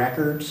great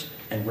records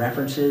and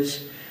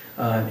references.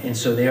 And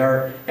so they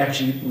are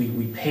actually,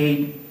 we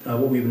paid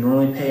what we would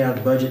normally pay out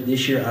of the budget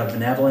this year out of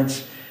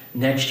benevolence.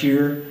 Next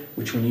year,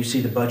 which when you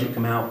see the budget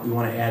come out, we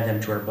want to add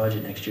them to our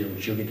budget next year,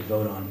 which you'll get to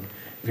vote on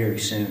very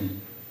soon.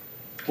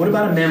 What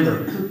about a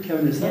member?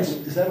 Kevin, is Yes.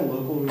 that a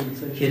local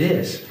organization? It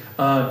is.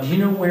 Do you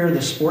know where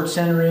the sports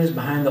center is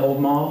behind the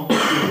old mall?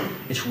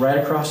 It's right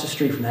across the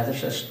street from that.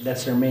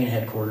 That's their main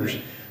headquarters.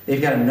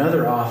 They've got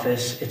another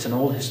office. It's an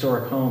old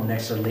historic home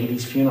next to the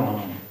Ladies Funeral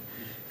Home.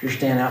 If you're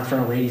standing out in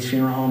front of Ladies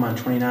Funeral Home on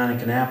 29 in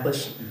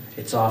Kannapolis,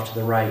 it's off to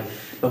the right.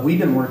 But we've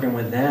been working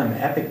with them.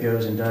 Epic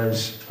goes and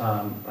does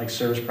like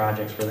service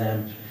projects for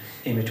them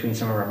in between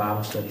some of our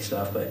Bible study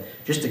stuff. But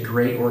just a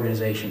great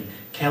organization.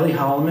 Kelly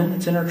Holloman,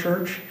 that's in our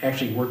church,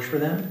 actually works for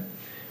them.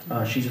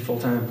 She's a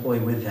full-time employee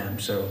with them.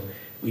 So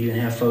we even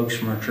have folks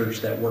from our church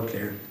that work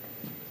there.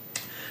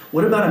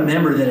 What about a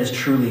member that is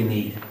truly in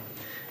need?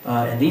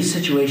 And these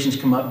situations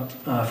come up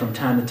from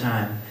time to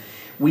time.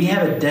 We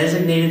have a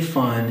designated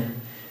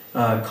fund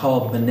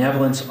called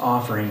Benevolence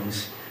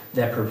Offerings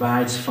that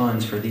provides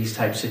funds for these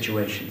type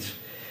situations.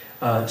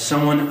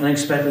 Someone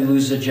unexpectedly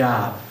loses a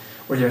job,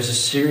 or there's a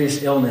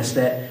serious illness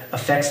that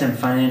affects them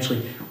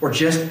financially, or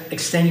just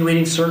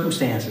extenuating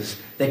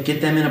circumstances that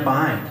get them in a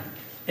bind,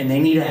 and they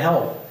need a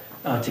help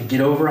to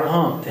get over a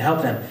hump, to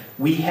help them.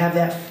 We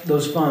have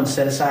those funds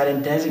set aside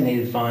in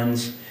designated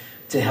funds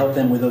to help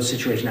them with those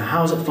situations. Now,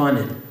 how is it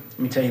funded? Let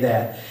me tell you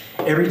that.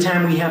 Every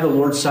time we have the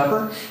Lord's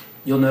Supper,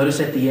 you'll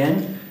notice at the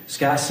end,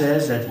 Scott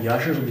says that the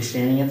ushers will be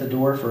standing at the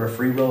door for a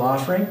free will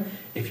offering.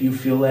 If you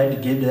feel led to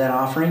give to that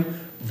offering,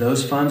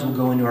 those funds will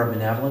go into our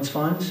benevolence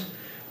funds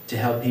to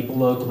help people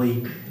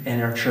locally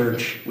and our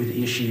church with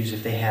issues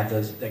if they have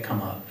those that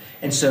come up.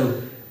 And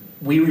so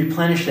we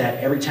replenish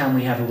that every time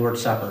we have the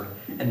Lord's Supper,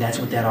 and that's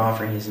what that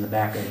offering is in the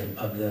back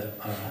of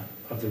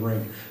the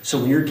room. So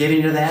when you're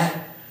giving to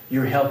that,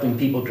 you're helping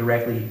people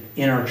directly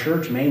in our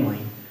church mainly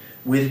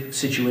with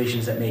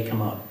situations that may come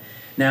up.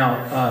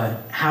 Now,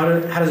 how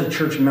does a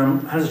church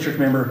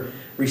member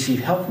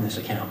receive help from this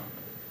account?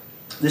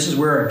 This is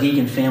where our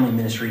deacon family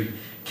ministry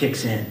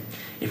kicks in.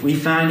 If we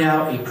find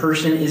out a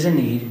person is in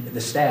need, the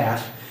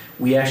staff,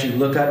 we actually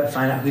look up and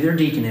find out who their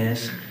deacon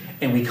is,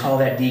 and we call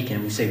that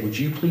deacon. We say, would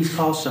you please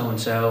call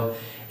so-and-so,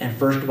 and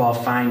first of all,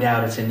 find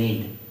out it's a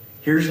need.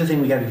 Here's the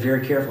thing we got to be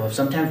very careful of.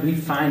 Sometimes we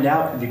find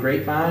out through the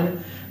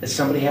grapevine that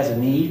somebody has a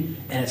need,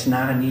 and it's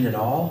not a need at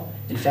all.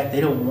 In fact,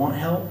 they don't want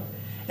help.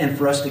 And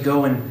for us to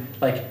go and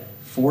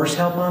force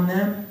help on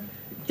them,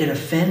 it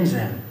offends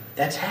them.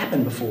 That's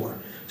happened before.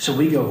 So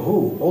we go,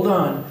 hold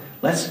on,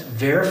 let's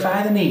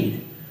verify the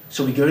need.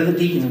 So we go to the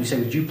deacons and we say,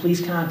 would you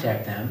please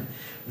contact them?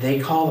 They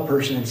call the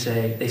person and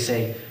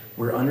say,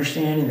 we're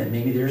understanding that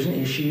maybe there's an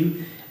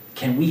issue.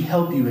 Can we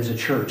help you as a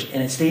church?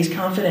 And it stays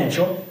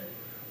confidential.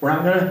 We're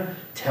not going to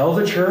tell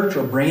the church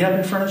or bring it up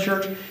in front of the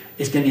church.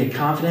 It's going to be a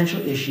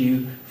confidential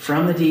issue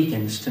from the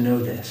deacons to know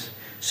this.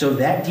 So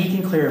that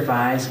deacon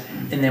clarifies,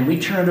 and then we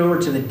turn it over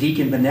to the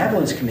Deacon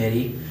Benevolence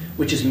Committee,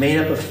 which is made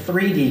up of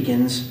 3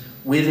 deacons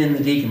within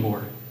the deacon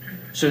board.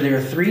 So there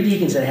are 3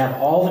 deacons that have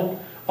all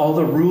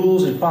the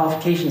rules and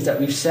qualifications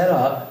that we've set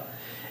up,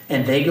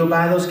 and they go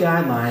by those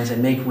guidelines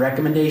and make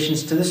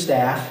recommendations to the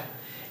staff,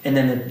 and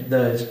then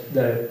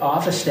the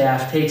office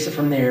staff takes it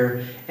from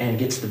there and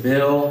gets the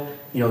bill,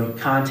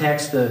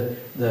 contacts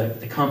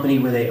the company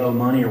where they owe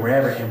money or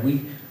whatever, and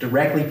we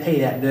directly pay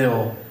that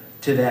bill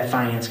to that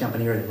finance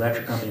company or the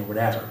electric company or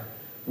whatever.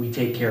 We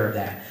take care of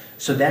that.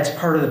 So that's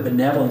part of the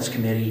benevolence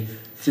committee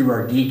through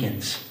our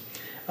deacons.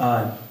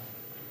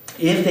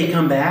 If they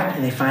come back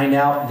and they find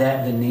out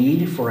that the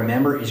need for a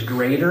member is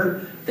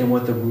greater than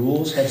what the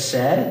rules have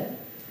said,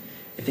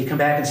 if they come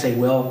back and say,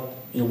 well,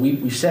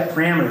 we've set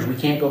parameters, we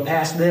can't go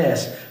past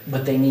this,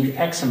 but they need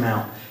X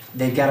amount,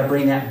 they've got to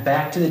bring that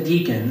back to the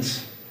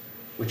deacons,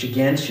 which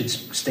again should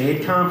stay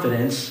in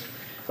confidence.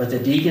 But the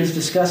deacons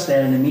discuss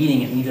that in a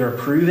meeting and either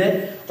approve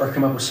it or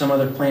come up with some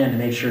other plan to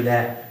make sure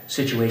that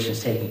situation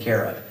is taken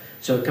care of.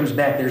 So it comes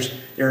back,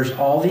 there's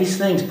all these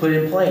things put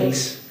in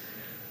place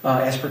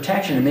as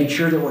protection to make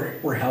sure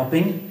that we're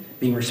helping,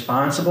 being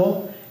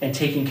responsible, and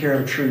taking care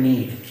of a true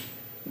need.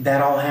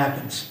 That all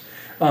happens.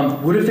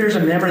 What if there's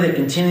a member that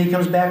continually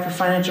comes back for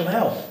financial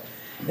help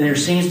and there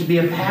seems to be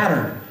a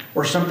pattern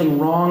or something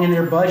wrong in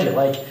their budget,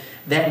 like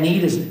that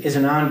need is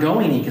an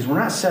ongoing need, because we're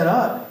not set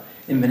up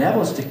in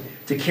benevolence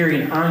to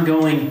carry an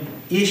ongoing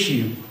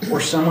issue or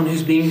someone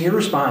who's being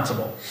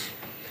irresponsible.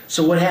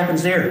 So what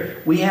happens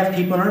there? We have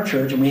people in our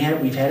church, and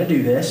we've had to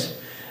do this,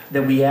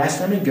 that we ask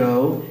them to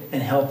go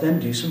and help them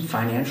do some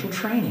financial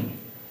training.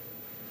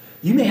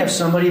 You may have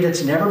somebody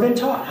that's never been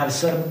taught how to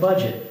set up a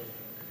budget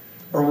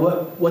or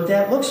what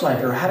that looks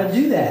like or how to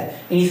do that.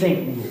 And you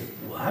think,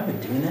 well, I've been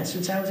doing that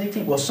since I was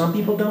 18. Well, some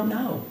people don't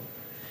know.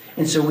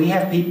 And so we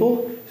have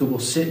people who will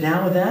sit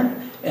down with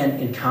them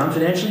and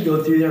confidentially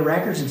go through their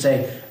records and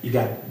say, you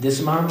got this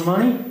amount of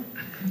money,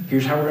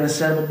 here's how we're going to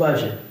set up a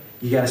budget.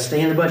 You got to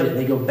stay in the budget. And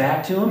they go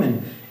back to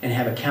them and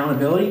have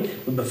accountability.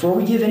 But before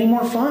we give any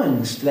more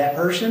funds to that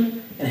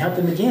person and help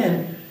them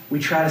again, we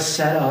try to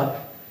set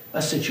up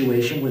a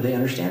situation where they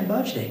understand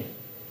budgeting.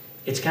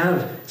 It's kind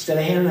of, instead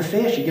of handing a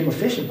fish, you give them a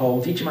fishing pole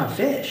and teach them how to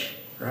fish,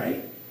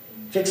 right?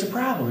 Fix the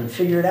problem and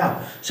figure it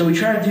out. So we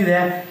try to do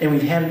that, and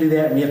we've had to do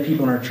that, and we have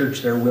people in our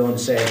church that are willing to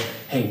say,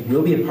 hey,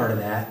 we'll be a part of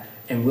that,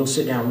 and we'll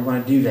sit down. We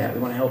want to do that. We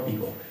want to help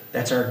people.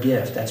 That's our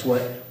gift. That's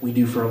what we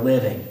do for a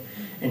living.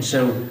 And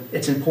so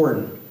it's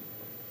important.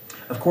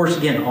 Of course,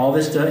 again, all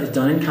this is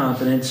done in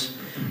confidence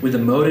with the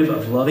motive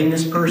of loving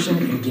this person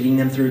and getting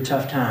them through a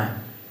tough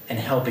time and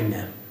helping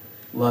them,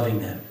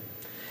 loving them.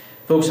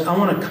 Folks, I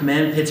want to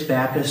commend Pitts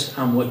Baptist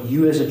on what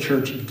you as a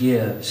church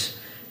gives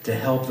to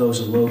help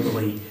those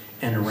locally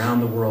and around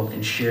the world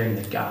in sharing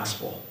the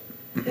gospel.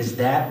 Is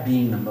that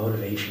being the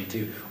motivation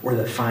too, or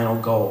the final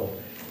goal,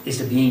 is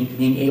to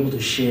being able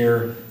to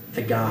share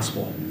the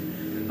gospel.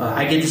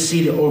 I get to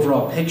see the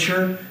overall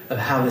picture of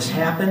how this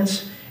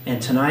happens,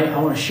 and tonight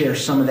I want to share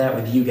some of that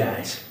with you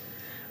guys.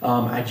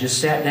 I just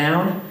sat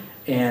down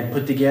and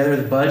put together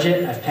the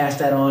budget. I've passed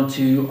that on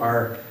to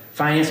our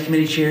finance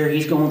committee chair.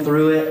 He's going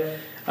through it.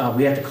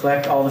 We have to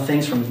collect all the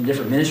things from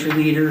different ministry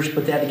leaders,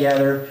 put that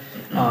together,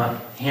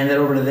 hand that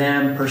over to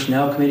them.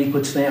 Personnel committee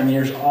puts that. I mean,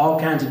 there's all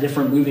kinds of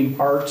different moving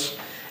parts,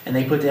 and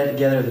they put that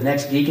together at the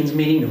next deacons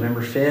meeting,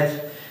 November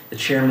 5th. The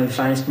chairman of the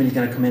finance committee is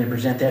going to come in and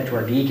present that to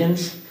our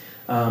deacons.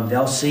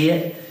 They'll see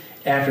it.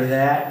 After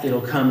that, it'll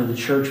come to the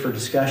church for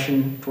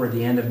discussion toward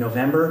the end of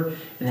November,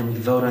 and then we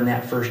vote on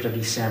that 1st of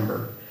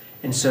December.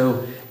 And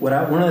so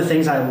one of the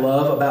things I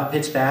love about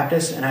Pitts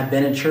Baptist, and I've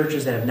been in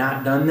churches that have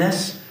not done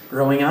this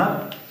growing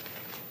up,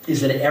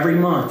 is that every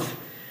month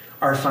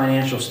our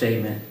financial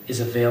statement is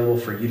available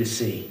for you to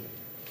see.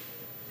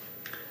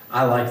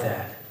 I like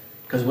that.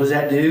 Because what does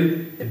that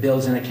do? It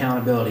builds an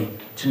accountability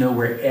to know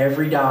where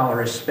every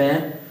dollar is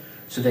spent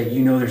so that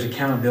you know there's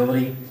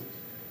accountability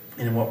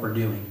in what we're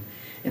doing.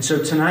 And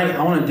so tonight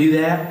I want to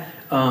do that.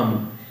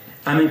 I'm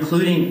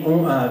including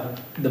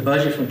the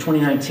budget from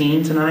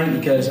 2019 tonight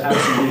because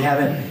obviously we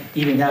haven't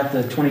even got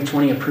the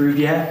 2020 approved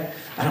yet.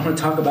 I don't want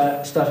to talk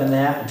about stuff in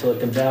that until it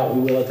comes out.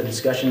 We will at the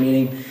discussion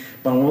meeting.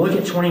 But we'll look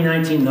at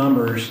 2019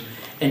 numbers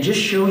and just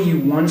show you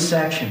one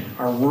section,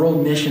 our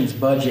world missions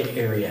budget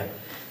area.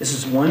 This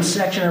is one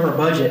section of our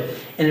budget,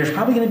 and there's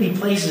probably going to be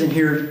places in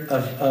here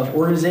of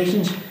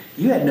organizations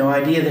you had no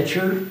idea that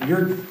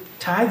your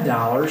tithe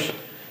dollars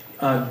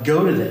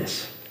go to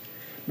this.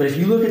 But if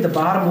you look at the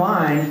bottom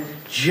line,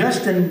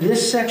 just in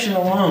this section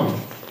alone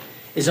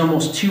is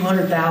almost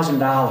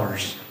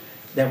 $200,000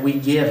 that we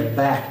give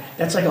back.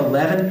 That's like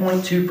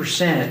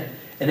 11.2%.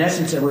 In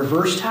essence, a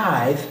reverse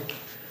tithe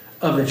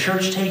of the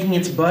church taking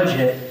its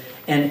budget,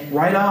 and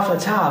right off the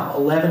top,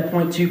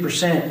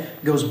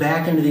 11.2% goes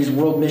back into these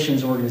world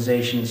missions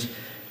organizations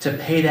to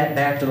pay that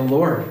back to the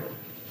Lord,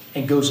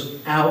 and goes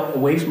out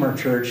away from our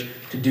church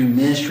to do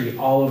ministry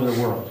all over the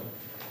world.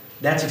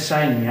 That's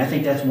exciting to me. I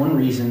think that's one of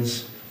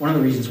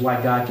the reasons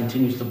why God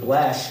continues to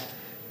bless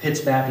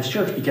Pitts Baptist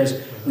Church,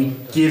 because we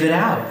give it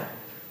out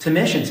to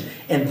missions.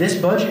 And this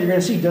budget you're going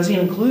to see doesn't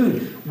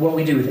include what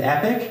we do with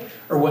Epic,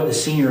 or what the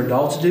senior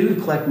adults do to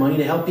collect money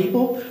to help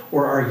people,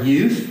 or our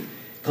youth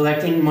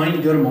collecting money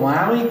to go to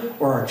Malawi,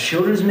 or our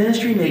children's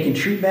ministry making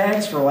treat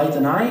bags for Light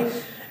the Night.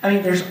 I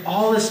mean, there's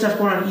all this stuff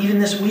going on even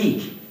this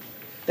week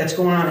that's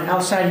going on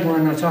outside of what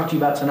I'm going to talk to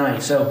you about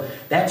tonight. So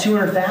that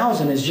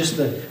 $200,000 is just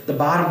the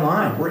bottom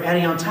line. We're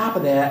adding on top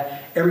of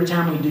that every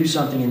time we do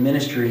something in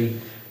ministry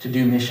to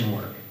do mission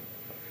work.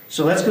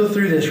 So let's go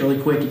through this really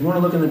quick. If you want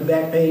to look on the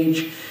back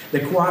page,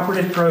 the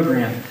cooperative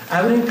program.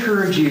 I would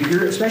encourage you,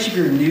 especially if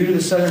you're new to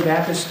the Southern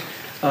Baptist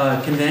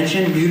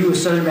Convention, new to a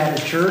Southern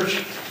Baptist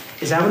church,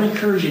 I would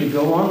encourage you to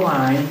go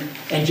online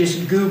and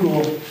just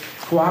Google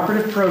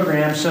Cooperative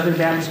Program Southern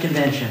Baptist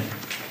Convention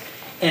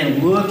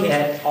and look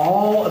at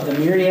all of the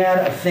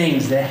myriad of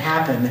things that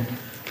happen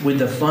with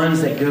the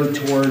funds that go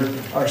toward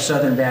our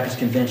Southern Baptist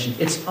Convention.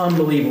 It's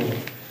unbelievable,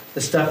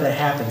 the stuff that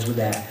happens with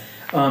that.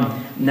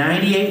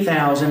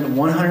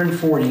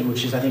 98,140,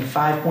 which is I think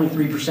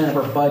 5.3% of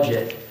our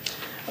budget,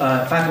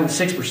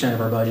 5.6%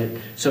 of our budget.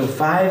 So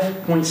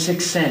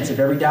 5.6 cents of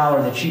every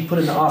dollar that you put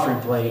in the offering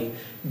plate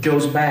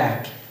goes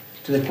back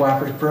to the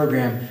cooperative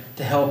program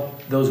to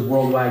help those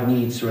worldwide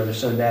needs through the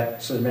Southern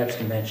Baptist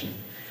Convention.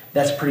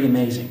 That's pretty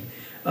amazing.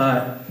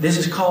 This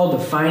is called the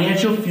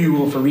financial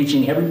fuel for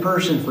reaching every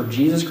person for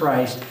Jesus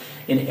Christ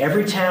in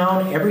every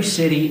town, every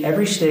city,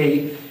 every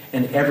state,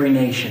 and every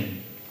nation.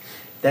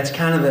 That's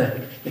kind of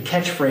the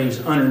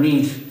catchphrase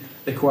underneath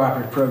the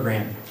cooperative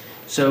program.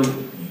 So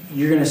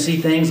you're going to see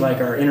things like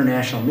our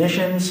international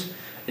missions,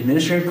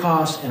 administrative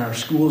costs, and our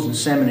schools and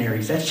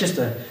seminaries. That's just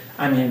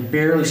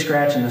barely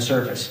scratching the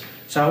surface.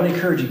 So I would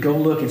encourage you, go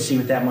look and see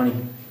what that money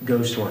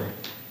goes toward,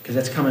 because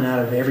that's coming out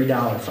of every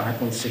dollar,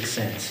 5.6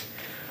 cents.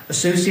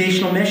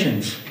 Associational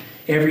missions.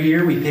 Every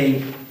year we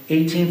pay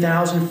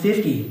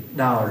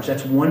 $18,050.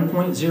 That's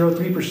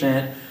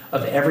 1.03%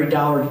 of every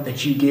dollar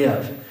that you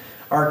give.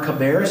 Our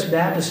Cabarrus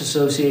Baptist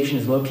Association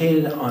is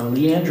located on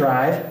Leanne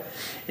Drive.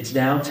 It's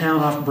downtown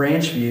off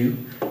Branchview.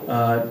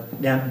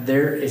 Down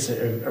there, it's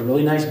a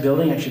really nice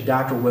building. Actually,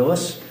 Dr.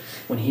 Willis,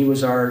 when he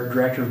was our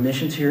director of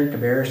missions here in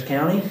Cabarrus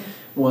County,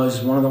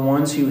 was one of the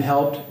ones who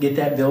helped get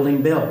that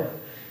building built.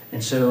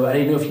 And so I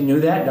didn't know if you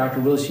knew that. Dr.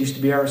 Willis used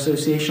to be our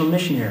associational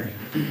missionary,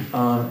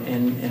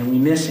 and we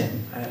miss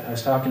him. I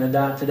was talking to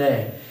Doc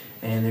today,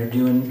 and they're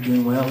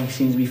doing well. He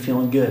seems to be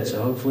feeling good.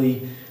 So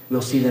hopefully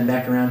we'll see them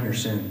back around here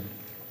soon.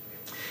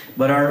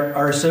 But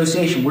our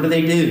association, what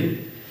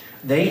do?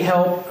 They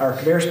help, our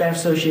Cabarrus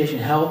Baptist Association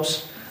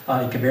helps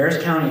in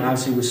Cabarrus County,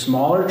 obviously with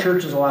smaller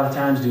churches a lot of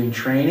times doing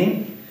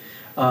training.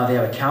 They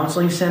have a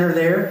counseling center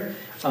there,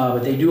 but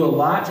they do a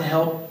lot to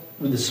help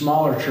with the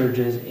smaller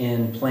churches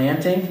in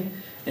planting.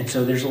 And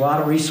so there's a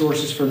lot of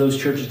resources for those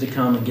churches to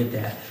come and get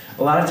that.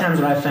 A lot of times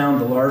what I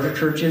found, the larger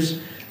churches,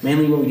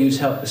 mainly what we do is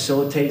help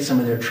facilitate some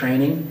of their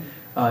training.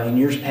 In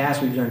years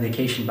past, we've done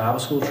Vacation Bible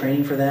School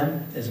training for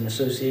them as an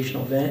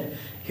associational event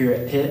here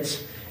at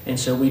Pitts. And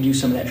so we do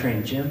some of that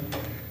training. Jim?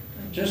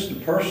 Just a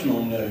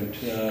personal note,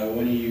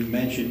 when you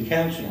mentioned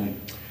counseling,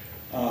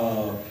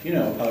 a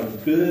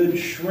good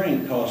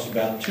shrink costs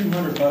about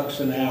 $200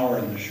 an hour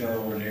in the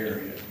Charlotte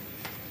area.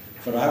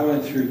 But I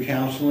went through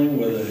counseling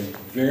with a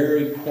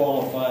very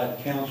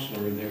qualified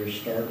counselor. They were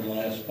starting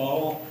last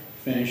fall,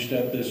 finished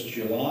up this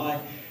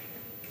July.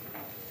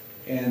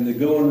 And the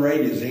going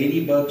rate is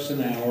 $80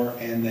 an hour,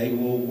 and they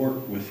will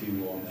work with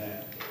you on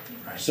that.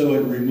 Right. So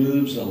it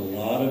removes a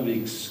lot of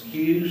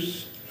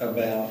excuse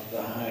about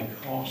the high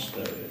cost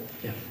of it.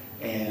 Yeah.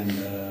 And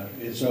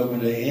it's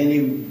open to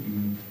any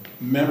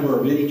member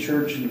of any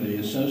church in the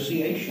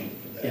association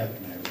for that. Yeah.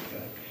 And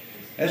everything.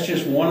 That's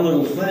just one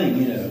little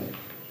thing,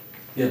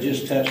 It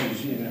just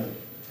touches,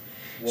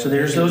 So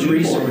there's those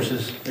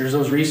resources. There's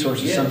those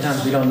resources yes,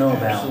 sometimes we don't know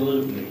about.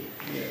 Absolutely,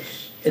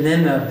 yes. And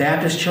then the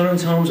Baptist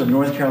Children's Homes of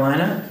North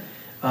Carolina,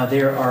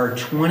 there are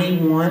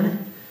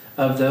 21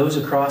 of those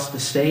across the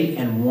state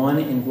and one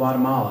in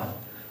Guatemala.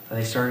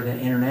 They started an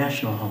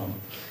international home.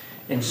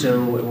 And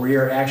so we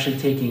are actually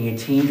taking a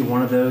team to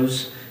one of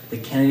those, the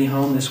Kennedy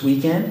home, this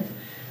weekend.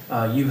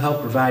 You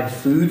help provide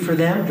food for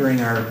them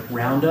during our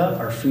roundup,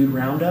 our food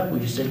roundup. We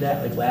just did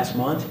that like last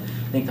month.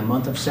 I think the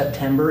month of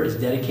September is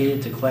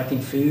dedicated to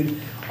collecting food.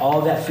 All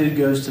of that food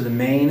goes to the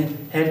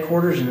main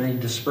headquarters, and they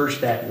disperse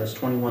that to those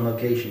 21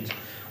 locations.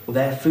 Well,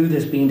 that food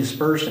that's being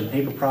dispersed and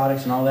paper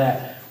products and all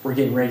that, we're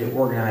getting ready to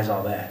organize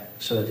all that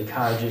so that the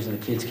colleges and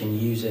the kids can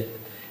use it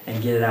and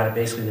get it out of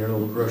basically their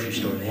little grocery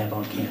store they have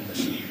on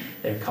campus.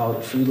 They call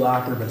it Food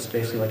Locker, but it's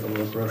basically like a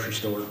little grocery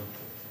store.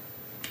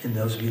 And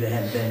those of you that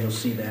haven't been, you'll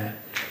see that.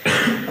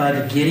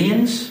 The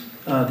Gideons,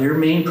 their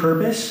main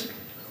purpose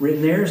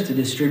written there is to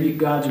distribute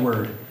God's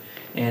Word.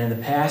 And in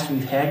the past,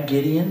 we've had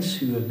Gideons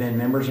who have been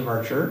members of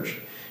our church,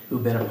 who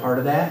have been a part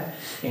of that.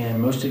 And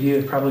most of you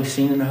have probably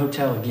seen in the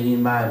hotel a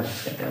Gideon Bible.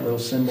 It's got that little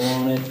symbol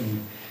on it,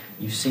 and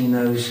you've seen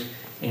those.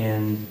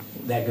 And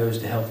that goes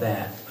to help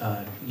that,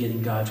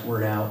 getting God's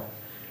Word out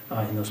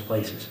in those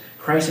places.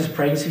 Crisis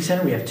Pregnancy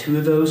Center, we have 2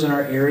 of those in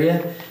our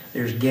area.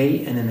 There's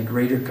Gate and then the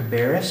Greater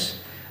Cabarrus.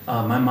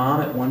 My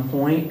mom at one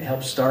point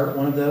helped start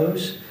one of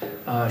those.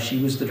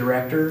 She was the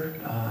director,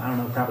 I don't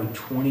know, probably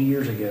 20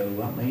 years ago,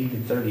 well, maybe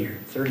even 30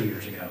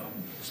 years ago.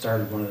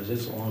 Started one of those,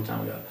 it's a long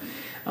time ago.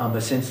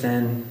 But since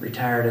then,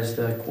 retired as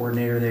the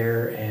coordinator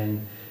there,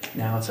 and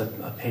now it's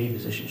a paid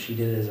position. She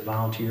did it as a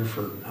volunteer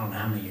for I don't know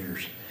how many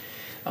years.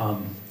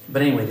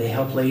 But anyway, they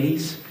help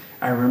ladies.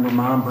 I remember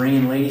Mom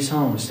bringing ladies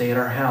home to stay at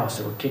our house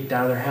that were kicked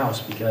out of their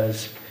house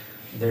because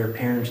their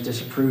parents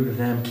disapproved of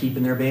them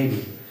keeping their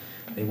baby.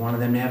 They wanted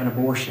them to have an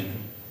abortion.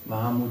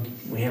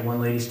 We had one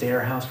lady stay at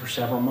our house for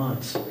several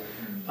months.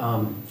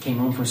 Came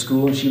home from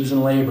school and she was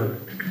in labor.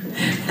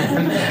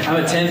 I'm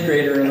a 10th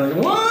grader and I'm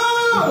like, whoa!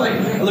 Like,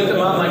 I looked at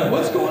Mom like,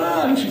 what's going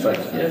on? And she's like,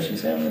 yeah,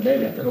 she's having a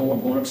baby. I said, oh,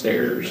 I'm going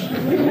upstairs.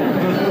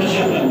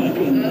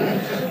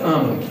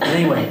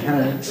 Anyway,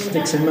 kind of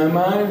sticks in my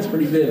mind. It's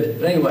pretty vivid.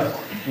 But anyway,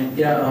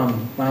 yeah,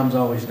 Mom's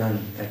always done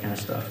that kind of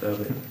stuff though.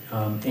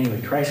 But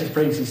anyway, Crisis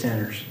Pregnancy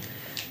Centers.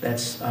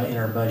 That's in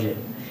our budget.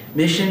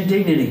 Mission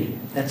Dignity.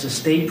 That's a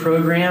state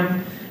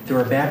program through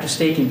our Baptist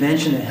State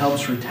Convention that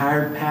helps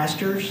retired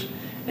pastors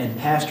and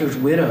pastors'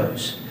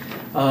 widows.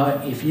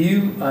 If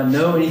you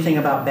know anything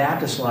about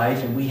Baptist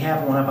life, and we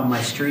have one up on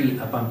my street,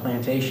 up on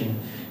Plantation,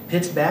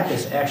 Pitts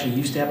Baptist actually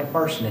used to have a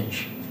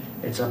parsonage.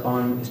 It's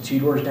 2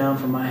 doors down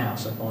from my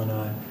house, up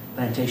on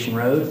Plantation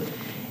Road.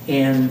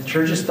 And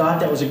churches thought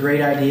that was a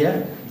great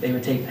idea. They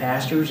would take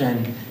pastors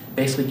and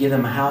basically give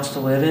them a house to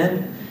live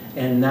in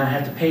and not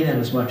have to pay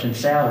them as much in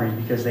salary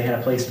because they had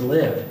a place to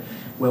live.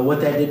 Well, what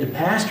that did to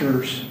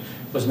pastors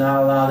was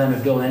not allow them to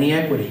build any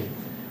equity.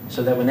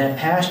 So that when that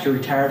pastor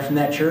retired from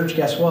that church,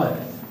 guess what?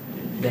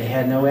 They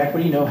had no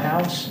equity, no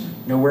house,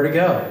 nowhere to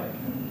go.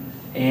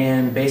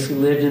 And basically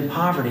lived in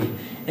poverty.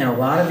 And a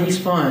lot of these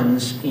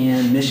funds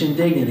in Mission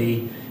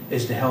Dignity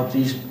is to help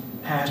these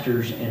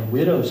pastors and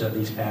widows of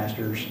these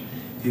pastors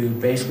who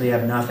basically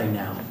have nothing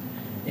now.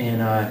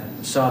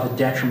 And saw the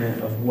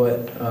detriment of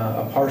what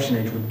a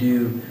parsonage would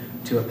do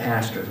to a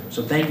pastor.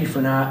 So thank you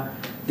for not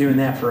doing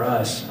that for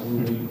us.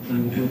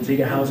 We take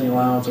a housing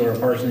allowance or a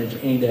parsonage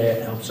any day.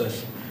 It helps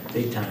us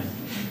big time.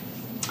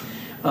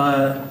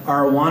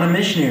 Our Awana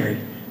missionary.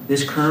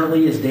 This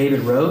currently is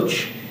David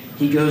Roach.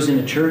 He goes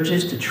into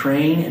churches to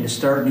train and to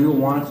start new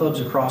Awana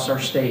clubs across our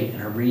state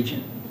and our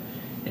region.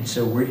 And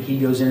so he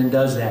goes in and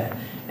does that.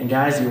 And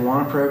guys, the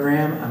Awana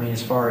program, I mean,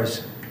 as far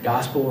as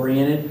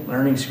gospel-oriented,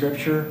 learning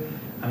Scripture,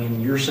 I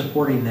mean, you're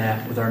supporting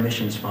that with our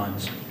missions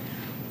funds.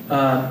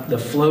 The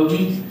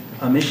Flogi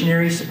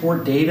missionaries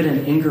support. David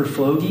and Inger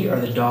Flogi are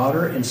the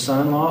daughter and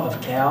son-in-law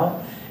of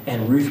Cal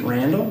and Ruth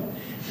Randall.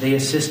 They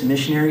assist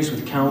missionaries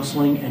with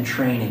counseling and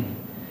training.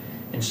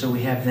 And so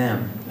we have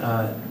them.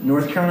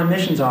 North Carolina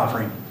Missions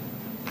Offering.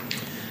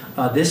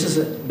 This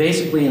is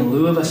basically in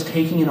lieu of us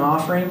taking an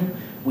offering,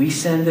 we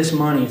send this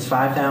money, it's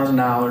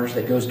 $5,000,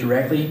 that goes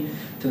directly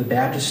to the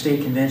Baptist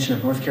State Convention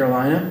of North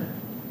Carolina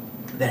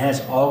that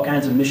has all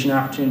kinds of mission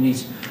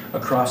opportunities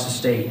across the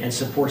state and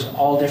supports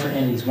all different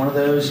entities. One of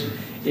those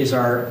is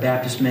our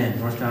Baptist Men,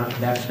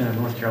 Baptist Men of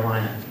North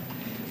Carolina.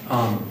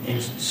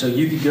 And so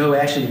you could go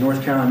actually to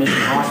North Carolina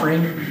Mission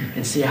Offering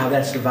and see how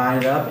that's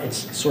divided up.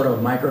 It's sort of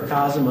a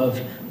microcosm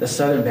of the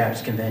Southern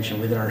Baptist Convention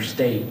within our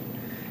state.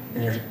 And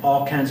there's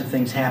all kinds of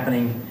things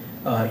happening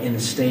in the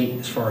state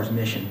as far as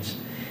missions.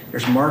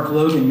 There's Mark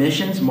Logan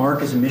Missions.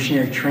 Mark is a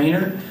missionary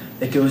trainer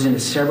that goes into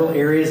several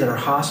areas that are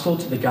hostile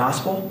to the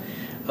gospel.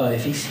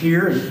 If he's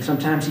here, and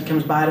sometimes he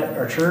comes by to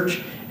our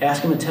church,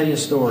 ask him to tell you a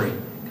story,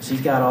 because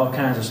he's got all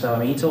kinds of stuff. I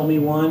mean, he told me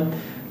one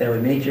that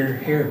would make your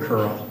hair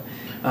curl.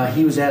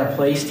 He was at a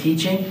place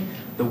teaching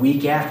the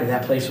week after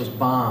that place was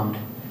bombed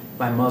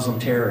by Muslim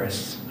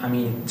terrorists. I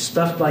mean,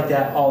 stuff like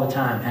that all the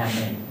time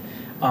happening.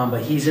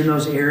 But he's in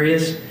those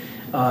areas.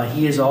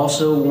 He is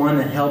also one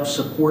that helps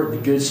support the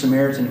Good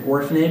Samaritan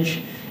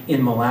Orphanage in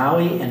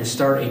Malawi and to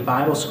start a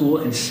Bible school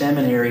and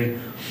seminary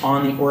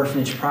on the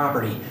orphanage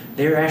property.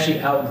 They're actually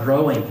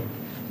outgrowing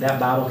that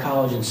Bible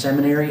college and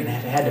seminary and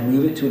have had to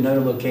move it to another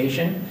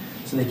location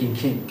so they can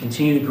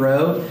continue to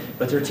grow.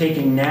 But they're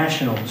taking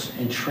nationals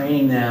and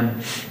training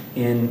them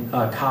in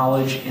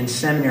college and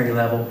seminary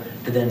level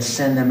to then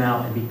send them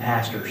out and be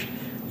pastors.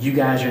 You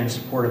guys are in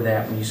support of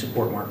that when you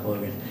support Mark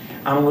Logan.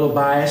 I'm a little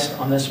biased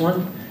on this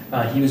one.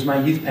 He was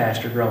my youth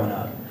pastor growing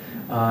up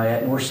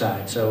at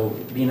Northside. So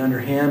being under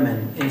him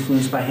and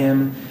influenced by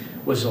him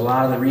was a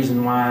lot of the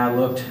reason why I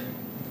looked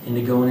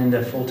into going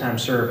into full-time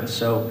service.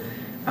 So,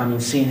 I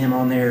mean, seeing him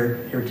on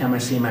there, every time I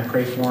see him, I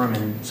pray for him,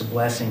 and it's a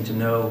blessing to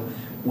know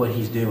what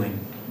he's doing.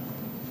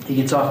 He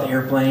gets off the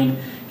airplane,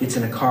 gets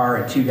in a car,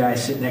 and two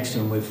guys sit next to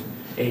him with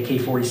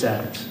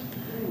AK-47s.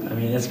 I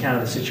mean, that's kind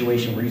of the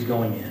situation where he's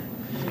going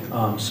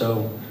in.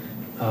 So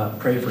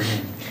pray for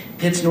him.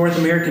 Pitt's North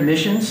American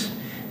Missions.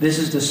 This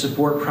is to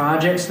support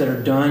projects that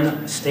are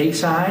done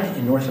stateside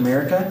in North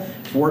America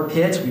for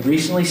Pitts. We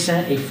recently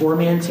sent a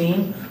 4-man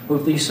team.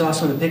 Hopefully you saw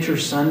some of the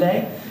pictures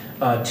Sunday.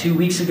 2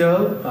 weeks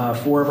ago,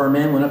 4 of our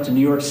men went up to New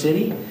York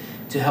City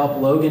to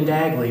help Logan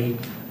Dagley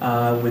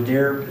with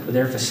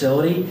their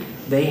facility.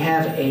 They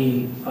have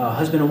a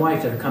husband and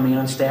wife that are coming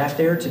on staff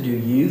there to do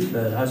youth.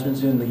 The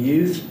husband's doing the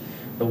youth.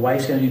 The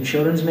wife's going to do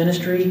children's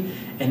ministry.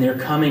 And they're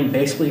coming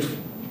basically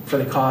for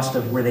the cost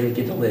of where they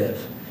get to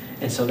live.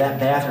 And so that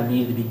bathroom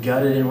needed to be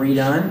gutted and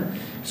redone.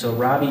 So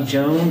Robbie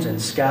Jones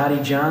and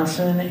Scotty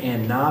Johnson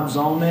and Nob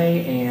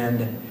Zalme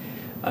and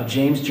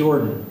James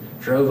Jordan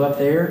drove up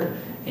there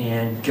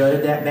and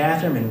gutted that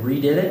bathroom and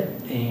redid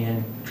it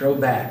and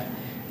drove back.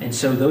 And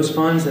so those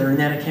funds that are in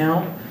that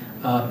account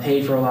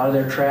paid for a lot of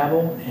their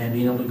travel and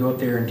being able to go up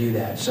there and do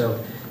that.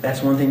 So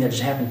that's one thing that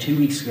just happened 2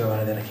 weeks ago out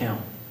of that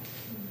account.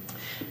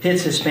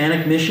 Pitt's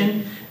Hispanic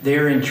Mission,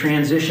 they're in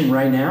transition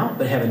right now,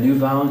 but have a new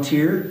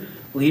volunteer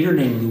leader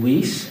named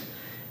Luis.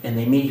 And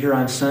they meet here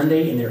on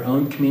Sunday in their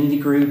own community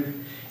group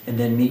and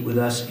then meet with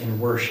us in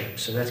worship.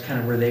 So that's kind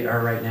of where they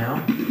are right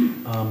now.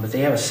 But they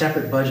have a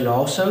separate budget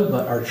also,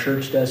 but our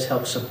church does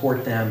help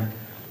support them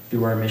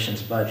through our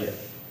missions budget.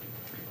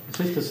 Is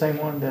this the same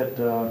one that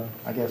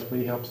I guess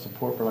we helped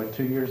support for like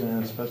 2 years and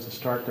then it's supposed to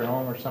start their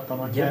own or something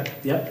like that?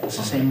 Yep, it's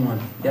the same one.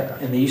 Yep,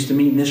 and they used to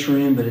meet in this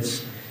room, but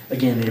it's,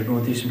 again, they're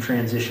going through some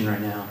transition right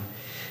now.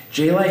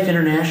 J-Life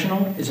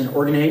International is an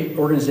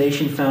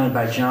organization founded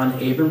by John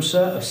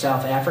Abramsa of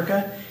South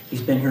Africa.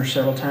 He's been here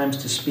several times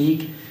to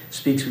speak,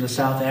 speaks with a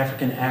South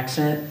African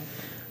accent.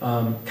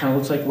 Kind of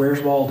looks like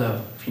Where's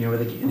Waldo, if you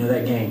know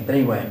that game. But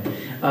anyway,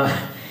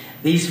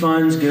 these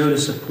funds go to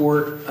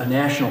support a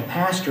national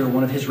pastor,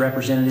 one of his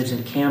representatives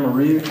in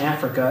Cameroon,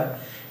 Africa,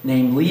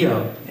 named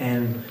Leo.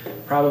 And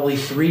probably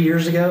 3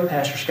 years ago,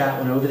 Pastor Scott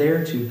went over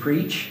there to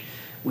preach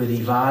with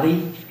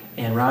Ivadi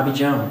and Robbie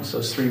Jones.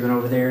 Those 3 went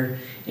over there.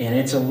 And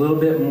it's a little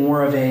bit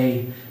more of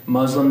a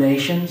Muslim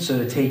nation, so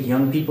to take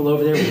young people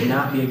over there would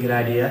not be a good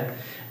idea.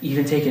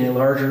 Even taking a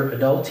larger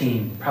adult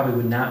team probably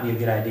would not be a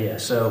good idea.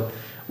 So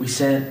we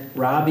sent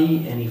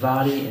Robbie and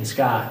Ivadi and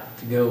Scott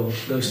to go,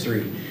 those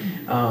 3.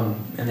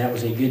 And that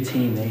was a good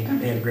team. They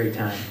had a great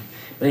time.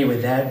 But anyway,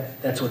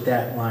 that's what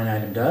that line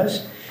item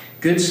does.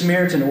 Good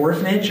Samaritan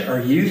Orphanage, our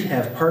youth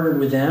have partnered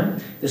with them.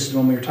 This is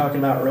one we were talking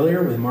about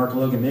earlier with Mark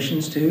Logan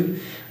Missions too.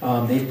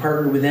 They've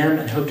partnered with them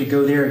and hope to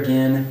go there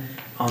again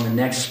on the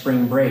next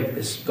spring break.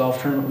 This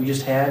golf tournament we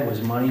just had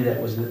was money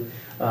that was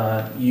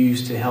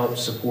used to help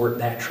support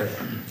that trip.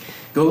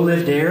 Go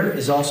Live Dare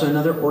is also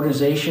another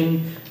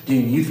organization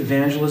doing youth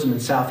evangelism in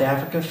South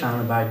Africa,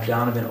 founded by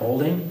Donovan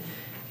Olding.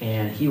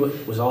 And he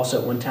was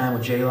also at one time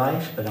with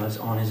J-Life, but is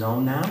on his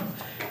own now,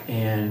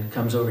 and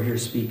comes over here to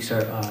speak,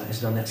 has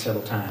done that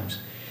several times.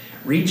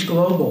 Reach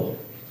Global,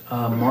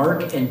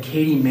 Mark and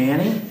Katie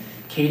Manning.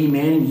 Katie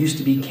Manning used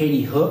to be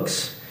Katie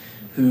Hooks,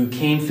 who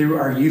came through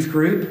our youth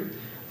group.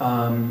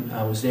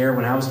 I was there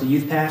when I was the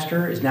youth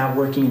pastor, is now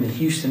working in the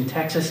Houston,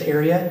 Texas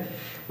area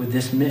with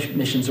this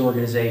missions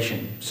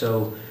organization.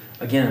 So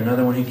again,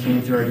 another one who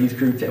came through our youth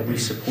group that we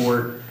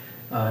support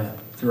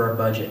through our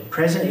budget.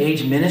 Present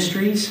Age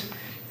Ministries.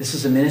 This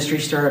is a ministry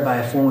started by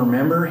a former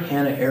member,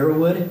 Hannah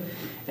Arrowwood,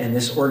 and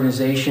this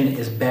organization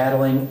is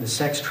battling the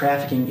sex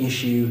trafficking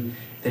issue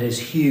that is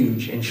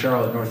huge in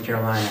Charlotte, North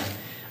Carolina.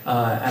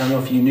 I don't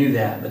know if you knew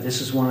that, but this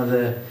is one of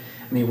the,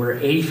 where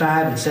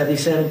 85 and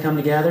 77 come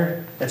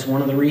together, that's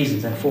one of the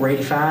reasons. And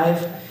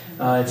 485,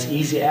 it's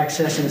easy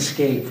access and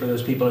escape for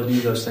those people to do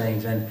those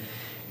things. And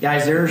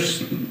guys,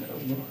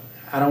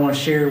 I don't want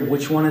to share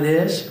which one it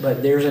is,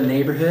 but there's a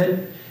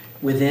neighborhood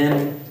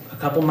within a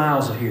couple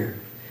miles of here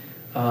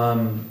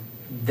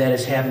that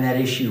is having that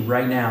issue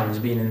right now and is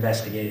being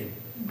investigated.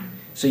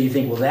 So you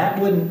think, well, that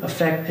wouldn't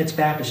affect Pitts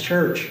Baptist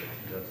Church.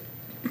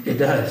 It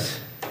does.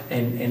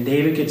 And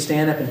David could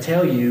stand up and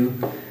tell you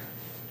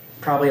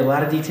probably a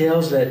lot of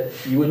details that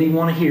you wouldn't even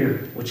want to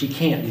hear, which he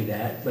can't do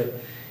that. But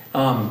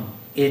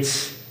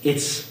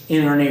it's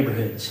in our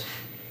neighborhoods.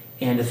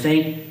 And to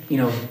think,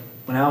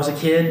 when I was a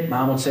kid,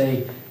 Mom would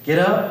say, get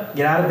up,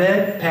 get out of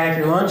bed, pack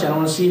your lunch. I don't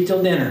want to see you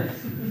till dinner.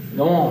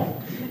 Go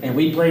on. And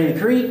we'd play in the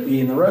creek, we'd be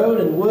in the road,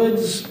 in the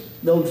woods,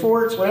 building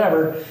forts,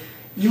 whatever.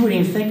 You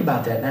wouldn't even think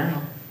about that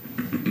now.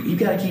 You've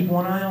got to keep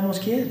one eye on those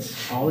kids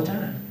all the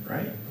time,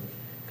 right?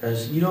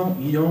 Because you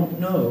don't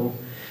know.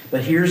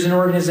 But here's an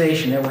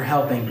organization that we're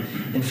helping.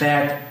 In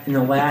fact, in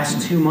the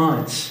last 2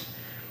 months,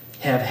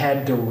 have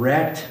had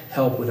direct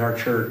help with our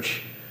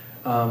church,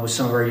 with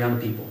some of our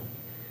young people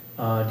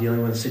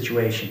dealing with the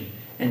situation.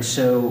 And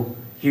so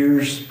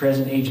here's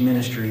Present Age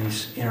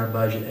Ministries in our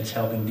budget that's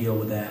helping deal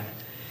with that.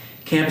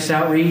 Campus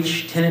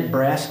Outreach, Tenant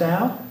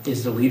Brastow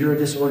is the leader of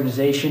this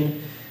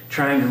organization,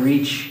 trying to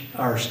reach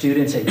our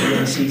students at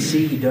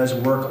UNCC. He does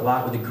work a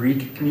lot with the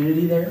Greek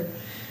community there.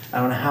 I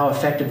don't know how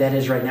effective that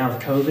is right now with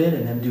COVID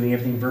and them doing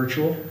everything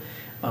virtual,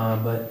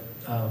 but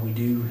we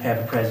do have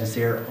a presence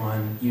there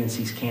on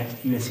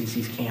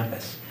UNCC's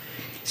campus.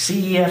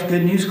 CEF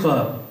Good News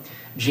Club,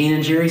 Gene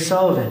and Jerry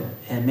Sullivan,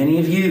 and many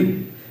of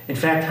you. In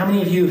fact, how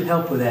many of you have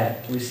helped with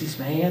that? Can we see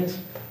some hands?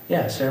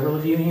 Yeah, several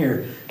of you in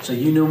here. So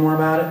you know more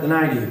about it than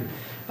I do.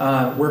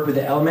 Work with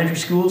the elementary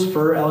schools,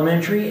 Fur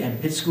Elementary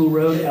and Pitt School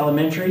Road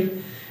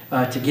Elementary,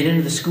 to get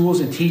into the schools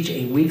and teach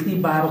a weekly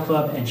Bible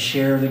club and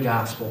share the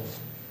gospel.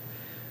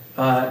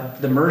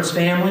 The Mertz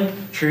family,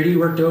 Trudy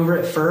worked over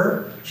at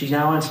Fur. She's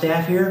now on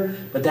staff here.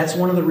 But that's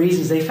one of the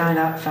reasons they found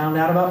out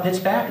about Pitts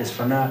Baptist,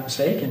 if I'm not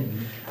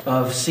mistaken,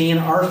 of seeing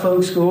our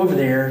folks go over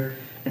there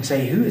and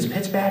say, who is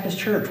Pitts Baptist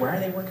Church? Why are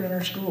they working in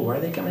our school? Why are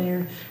they coming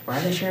here? Why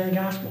are they sharing the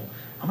gospel?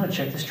 I'm going to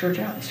check this church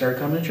out. They started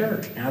coming to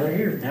church. Now they're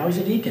here. Now he's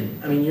a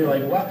deacon. You're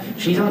like, wow,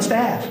 she's on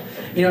staff.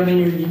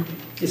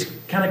 It's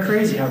kind of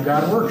crazy how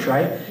God works,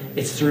 right?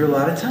 It's through a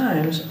lot of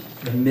times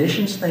the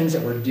missions things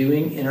that we're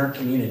doing in our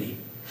community.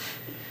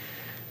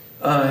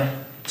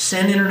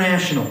 Send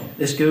International.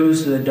 This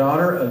goes to the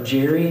daughter of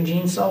Jerry and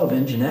Jean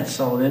Sullivan, Jeanette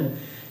Sullivan,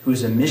 who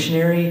is a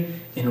missionary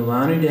in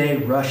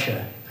Ulan-Ude,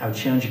 Russia. I would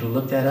challenge you to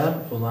look that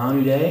up,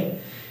 Ulan-Ude. It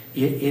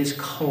is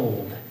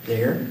cold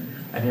there.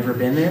 I've never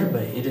been there,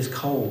 but it is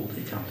cold,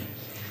 they tell me.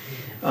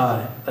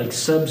 Like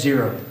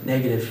sub-zero,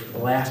 negative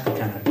Alaska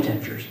kind of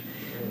temperatures.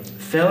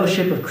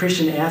 Fellowship of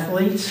Christian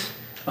Athletes.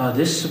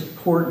 This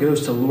support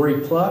goes to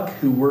Lori Pluck,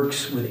 who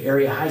works with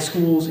area high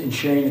schools in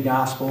sharing the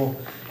gospel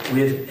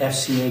with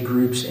FCA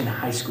groups in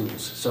high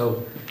schools.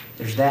 So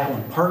there's that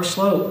one. Park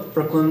Slope,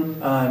 Brooklyn,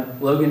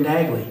 Logan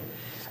Dagley.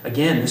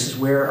 Again, this is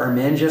where our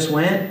men just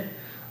went.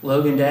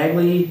 Logan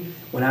Dagley,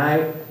 when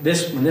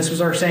this was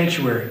our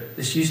sanctuary,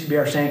 this used to be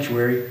our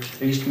sanctuary,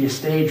 there used to be a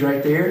stage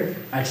right there.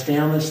 I'd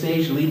stand on the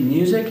stage leading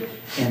music,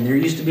 and there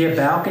used to be a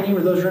balcony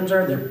where those rooms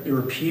are. There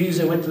were pews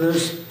that went to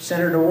those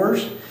center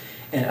doors,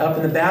 and up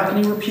in the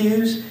balcony were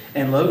pews,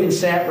 and Logan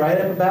sat right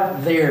up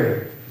about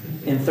there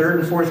in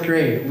 3rd and 4th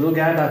grade. A little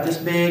guy about this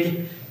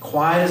big,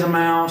 quiet as a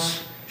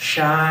mouse,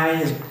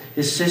 shy.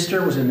 His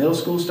sister was in middle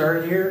school,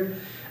 started here,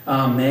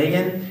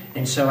 Megan,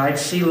 and so I'd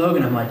see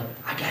Logan, I'm like,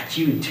 I got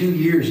you in 2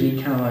 years, and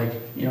he kind of like,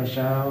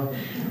 shy.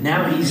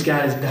 Now he's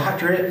got his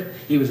doctorate.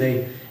 He was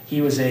a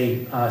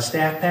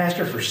staff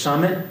pastor for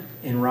Summit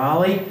in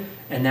Raleigh,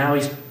 and now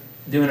he's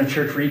doing a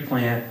church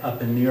replant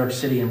up in New York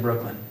City and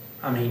Brooklyn.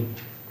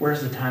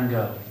 Where's the time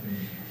go?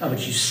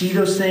 But you see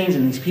those things,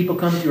 and these people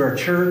come through our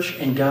church,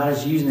 and God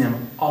is using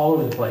them all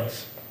over the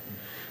place.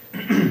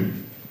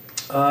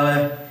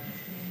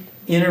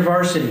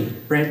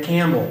 InterVarsity, Brent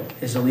Campbell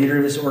is the leader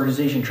of this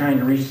organization trying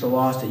to reach the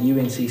lost at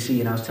UNCC.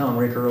 And I was telling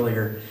Rick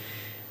earlier,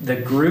 the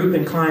group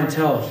and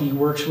clientele he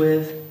works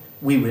with,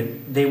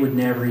 they would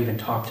never even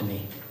talk to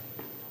me.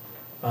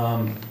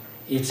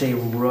 It's a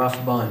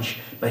rough bunch,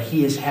 but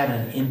he is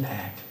having an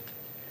impact.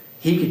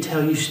 He could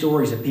tell you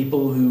stories of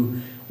people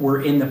who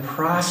were in the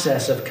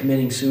process of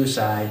committing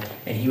suicide,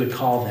 and he would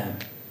call them.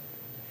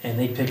 And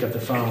they'd pick up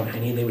the phone,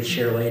 and they would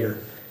share later,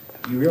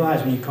 you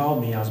realize when you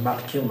called me, I was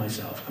about to kill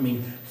myself. I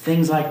mean,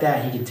 things like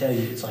that, he could tell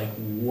you. It's like,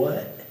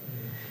 what?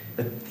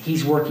 But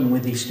he's working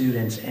with these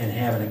students and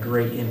having a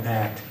great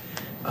impact.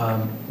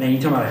 Man,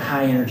 you're talking about a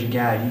high-energy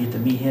guy. You get to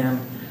meet him.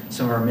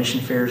 Some of our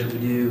mission fairs that we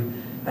do,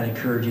 I'd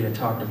encourage you to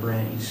talk to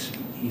Brent.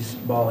 He's a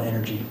ball of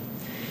energy.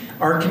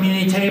 Our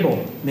community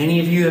table. Many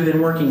of you have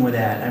been working with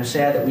that. I'm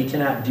sad that we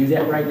cannot do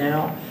that right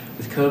now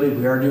with COVID.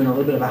 We are doing a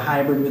little bit of a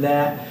hybrid with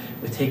that,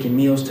 with taking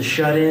meals to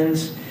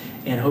shut-ins.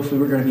 And hopefully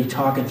we're going to be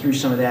talking through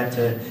some of that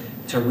to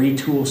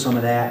retool some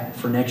of that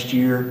for next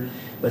year.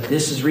 But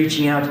this is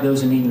reaching out to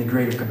those in need in the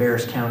greater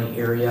Cabarrus County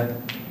area.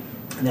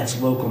 And that's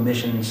local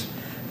missions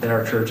that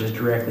our church is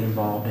directly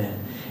involved in.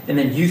 And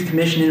then Youth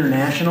Commission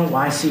International,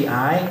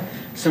 YCI.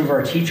 Some of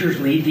our teachers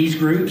lead these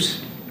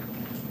groups.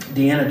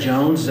 Deanna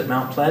Jones is at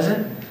Mount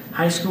Pleasant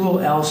High School.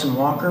 Allison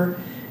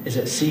Walker is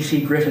at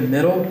C.C. Griffin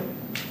Middle.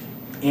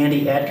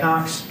 Andy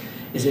Adcox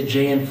is at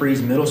J.N.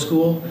 Freeze Middle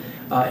School.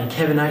 And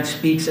Kevin Knight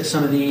speaks at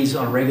some of these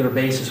on a regular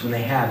basis when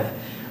they have it.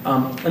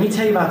 Let me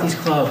tell you about these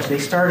clubs. They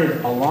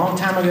started a long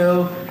time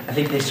ago. I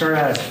think they started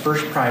out as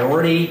First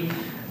Priority.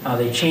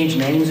 They changed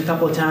names a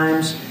couple of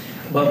times.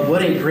 But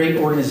what a great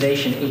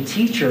organization. A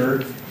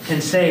teacher can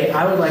say,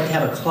 I would like to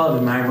have a club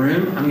in my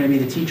room. I'm going to be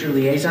the teacher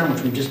liaison,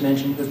 which we just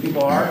mentioned those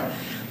people are.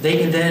 They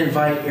can then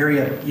invite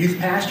area youth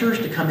pastors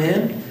to come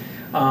in,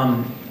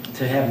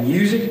 to have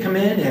music come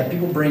in, to have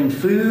people bring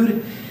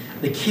food.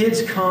 The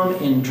kids come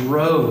in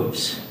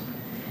droves.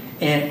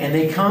 And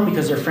they come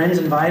because their friends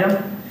invite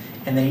them.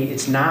 And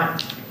it's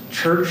not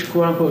church,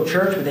 quote-unquote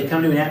church, but they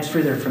come to an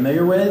atmosphere they're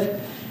familiar with.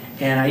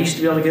 And I used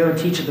to be able to go and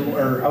teach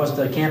I was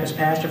the campus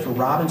pastor for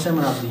Robinson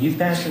when I was the youth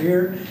pastor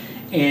here.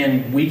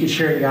 And we could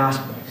share the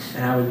gospel.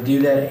 And I would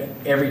do that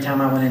every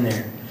time I went in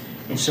there.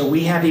 And so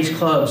we have these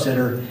clubs that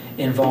are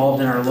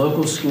involved in our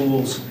local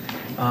schools.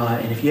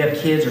 And if you have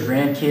kids or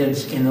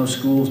grandkids in those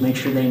schools, make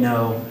sure they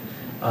know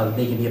that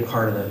they can be a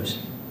part of those.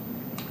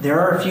 There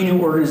are a few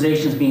new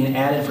organizations being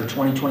added for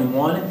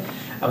 2021.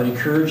 I would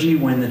encourage you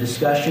when the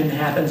discussion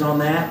happens on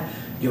that,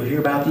 you'll hear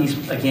about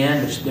these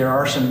again. There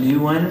are some new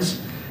ones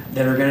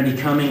that are going to be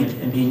coming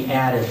and being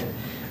added.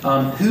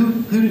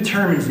 Who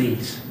determines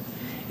these?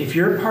 If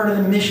you're part of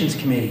the missions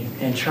committee,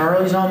 and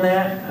Charlie's on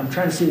that, I'm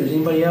trying to see if there's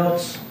anybody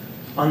else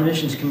on the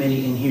missions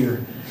committee in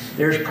here.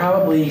 There's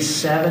probably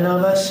 7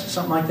 of us,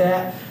 something like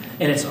that,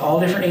 and it's all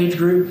different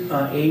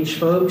age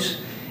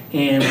folks.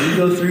 And we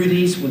go through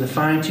these with a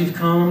fine-tooth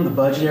comb, the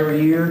budget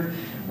every year,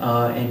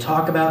 and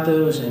talk about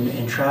those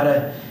and try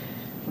to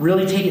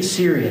really take it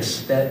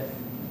serious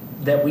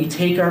that we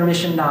take our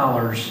mission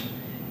dollars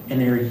and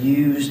they're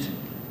used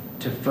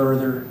to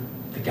further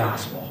the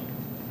gospel.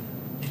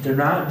 If they're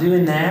not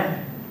doing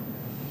that,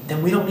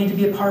 then we don't need to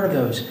be a part of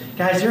those.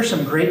 Guys, there are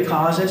some great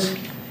causes.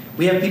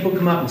 We have people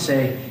come up and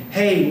say,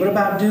 hey, what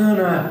about doing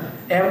an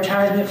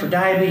advertisement for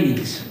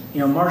diabetes?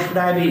 March for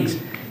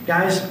Diabetes.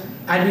 Guys,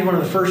 I'd be one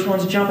of the first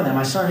ones to jump on that.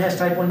 My son has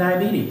type 1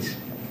 diabetes.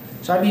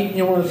 So I'd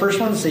be one of the first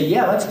ones to say,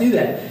 yeah, let's do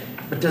that.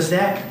 But is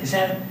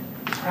that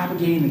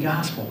propagating the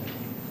gospel?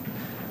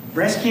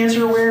 Breast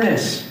cancer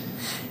awareness.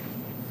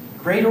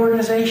 Great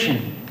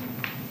organization.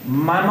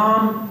 My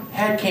mom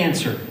had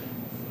cancer.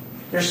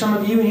 There's some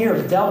of you in here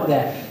who have dealt with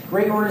that.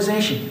 Great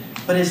organization.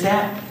 But is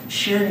that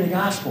sharing the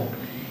gospel?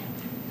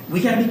 We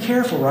got to be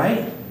careful,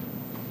 right?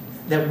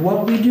 That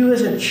what we do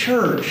as a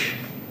church,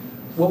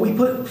 what we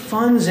put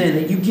funds in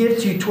that you give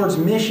to towards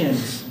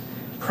missions,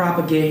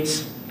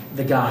 propagates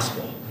the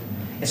gospel.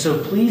 And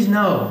so please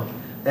know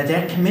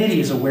that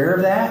committee is aware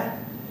of that,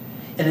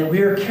 and that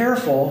we are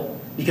careful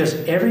because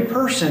every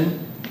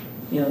person,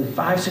 the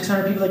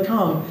 500-600 people that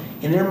come,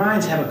 in their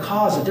minds have a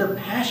cause that they're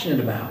passionate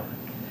about.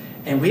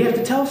 And we have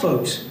to tell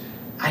folks,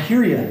 I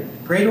hear you,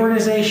 great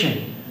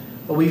organization,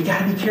 but we've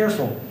got to be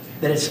careful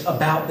that it's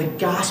about the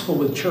gospel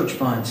with church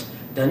funds.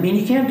 Doesn't mean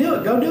you can't do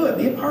it. Go do it.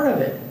 Be a part of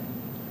it.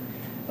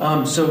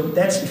 So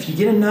that's, if you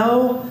get a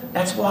no,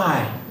 that's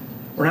why.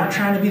 We're not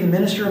trying to be the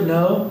minister of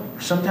no.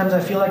 Sometimes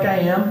I feel like I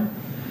am.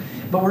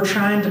 But we're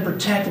trying to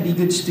protect and be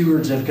good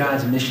stewards of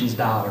God's missions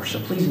dollars. So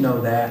please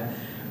know that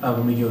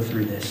when we go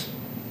through this.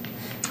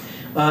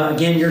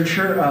 Again, your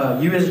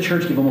church, you as a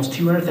church give almost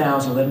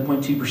 $200,000,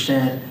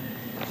 11.2%,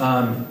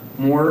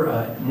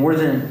 more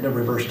than the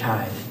reverse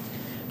tithe,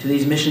 to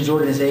these missions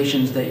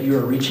organizations that you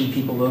are reaching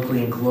people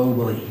locally and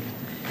globally.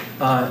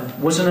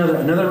 What's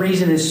another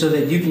reason is so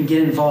that you can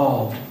get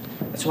involved.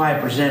 That's why I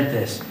present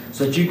this,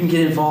 so that you can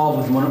get involved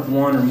with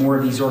one or more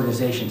of these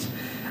organizations.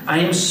 I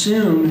am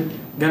soon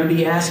going to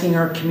be asking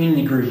our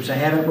community groups. I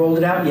haven't rolled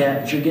it out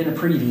yet, but you're getting a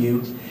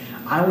preview.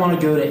 I want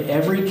to go to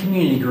every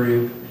community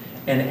group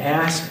and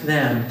ask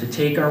them to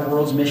take our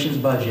world's missions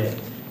budget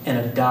and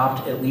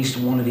adopt at least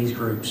one of these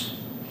groups.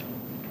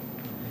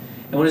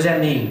 And what does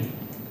that mean?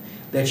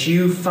 That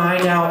you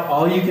find out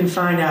all you can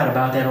find out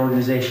about that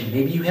organization.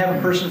 Maybe you have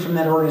a person from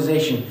that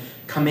organization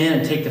come in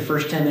and take the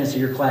first 10 minutes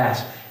of your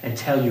class and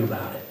tell you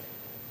about it.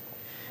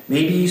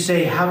 Maybe you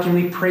say, how can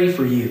we pray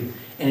for you?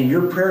 And in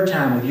your prayer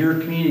time with your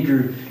community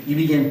group, you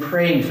begin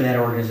praying for that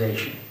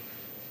organization.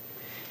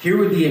 Here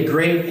would be a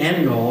great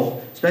end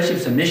goal, especially if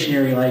it's a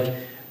missionary like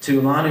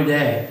to Lanu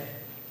Day,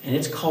 and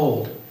it's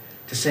cold,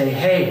 to say,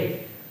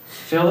 hey,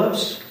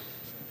 Phillips,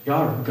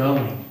 y'all are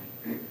going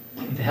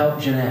to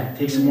help Jeanette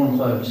take some warm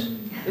clothes.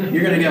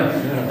 You're going to go.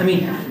 I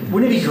mean,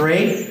 wouldn't it be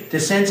great to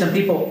send some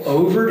people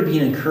over to be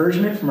an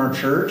encouragement from our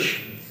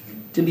church,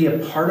 to be a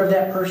part of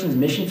that person's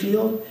mission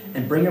field,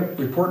 and bring a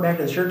report back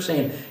to the church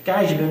saying,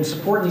 guys, you've been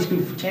supporting these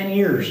people for 10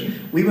 years.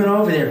 We went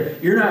over there.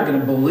 You're not going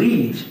to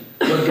believe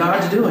what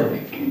God's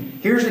doing.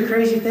 Here's the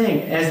crazy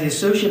thing. As the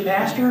associate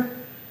pastor,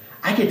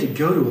 I get to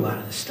go to a lot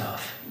of this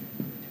stuff.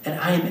 And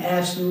I am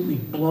absolutely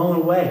blown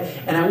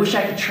away. And I wish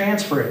I could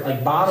transfer it,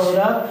 like bottle it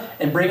up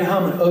and bring it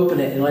home and open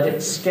it and let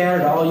it scatter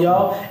to all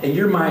y'all, and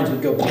your minds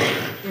would go.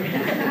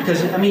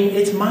 Because, I mean,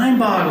 it's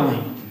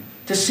mind-boggling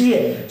to see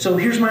it. So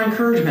here's my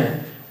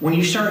encouragement. When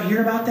you start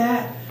hearing about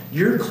that,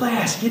 your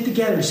class, get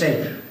together and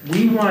say,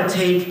 we want to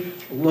take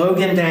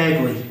Logan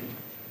Dagley.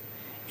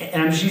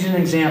 And I'm just using an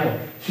example.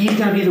 He's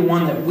going to be the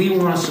one that we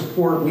want to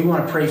support, we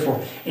want to pray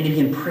for. And you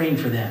begin praying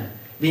for them.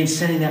 Begin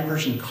sending that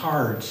person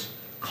cards,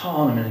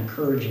 calling them and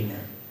encouraging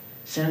them.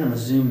 Sending them a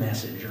Zoom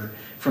message or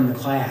from the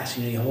class.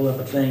 You hold up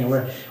a thing.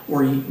 Or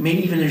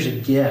maybe even there's a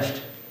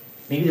gift.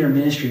 Maybe they're a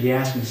ministry. You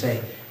ask them and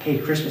say, hey,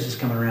 Christmas is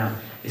coming around.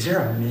 Is there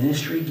a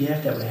ministry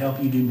gift that would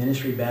help you do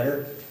ministry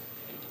better?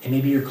 And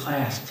maybe your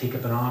class take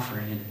up an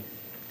offering and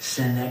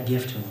send that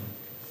gift to them.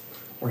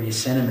 Or you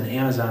send them an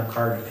Amazon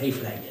card to pay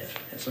for that gift.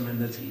 And sometimes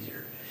that's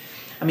easier.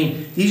 I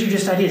mean, these are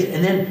just ideas.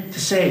 And then to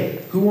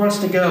say, who wants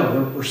to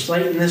go? We're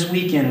slating this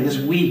weekend or this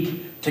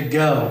week to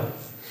go.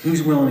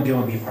 Who's willing to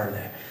go and be a part of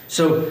that?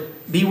 So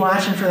be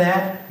watching for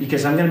that,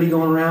 because I'm going to be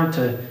going around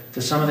to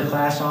some of the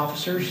class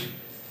officers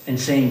and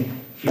saying,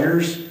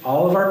 here's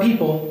all of our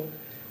people.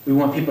 We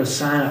want people to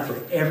sign up for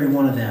every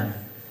one of them.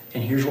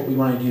 And here's what we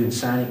want to do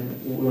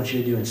what we want you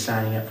to do in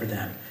signing up for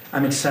them.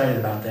 I'm excited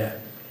about that.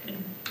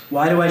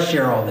 Why do I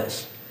share all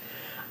this?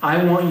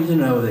 I want you to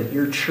know that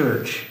your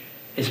church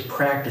is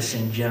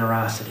practicing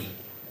generosity,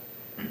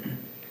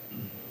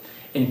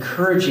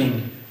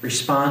 encouraging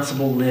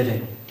responsible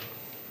living,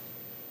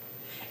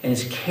 and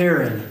is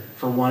caring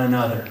for one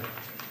another.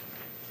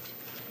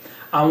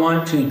 I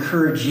want to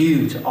encourage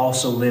you to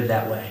also live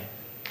that way.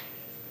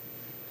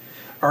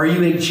 Are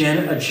you a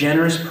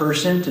generous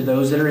person to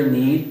those that are in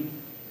need?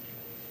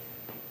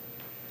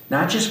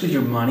 Not just with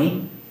your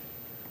money.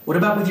 What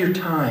about with your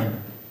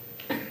time?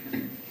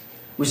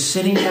 With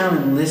sitting down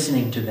and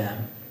listening to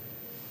them?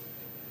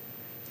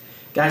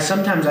 Guys,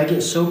 sometimes I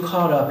get so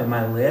caught up in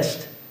my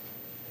list.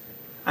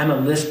 I'm a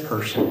list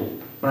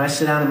person. When I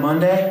sit down on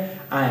Monday,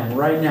 I am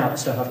writing out the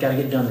stuff I've got to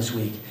get done this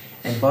week.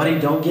 And buddy,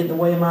 don't get in the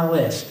way of my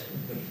list.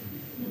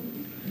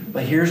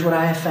 But here's what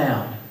I have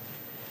found.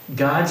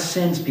 God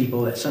sends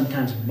people that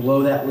sometimes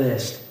blow that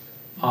list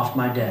off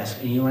my desk.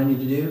 And you know what I need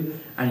to do?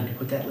 I need to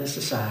put that list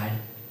aside.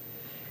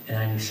 And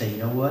I need to say, you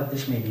know what?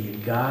 This may be a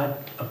God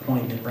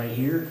appointment right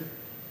here.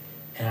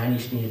 And I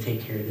just need to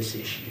take care of this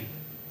issue.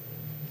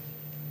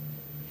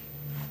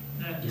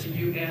 Did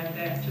you add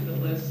that to the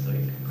list so you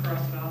can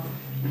cross it off?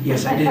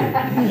 Yes, I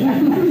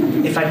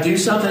do. If I do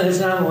something that's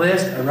not on the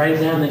list, I write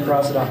it down and then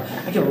cross it off.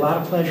 I get a lot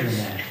of pleasure in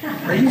that.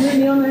 Are you with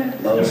me on that?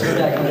 Oh, this is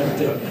that kind of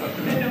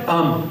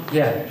thing.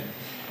 Yeah.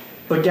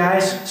 But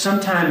guys,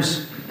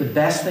 sometimes the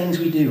best things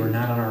we do are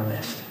not on our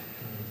list.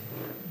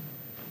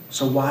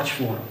 So watch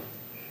for them.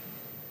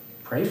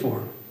 Pray for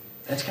them.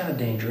 That's kind of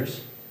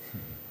dangerous.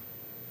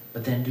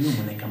 But then do them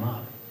when they come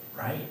up,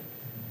 right?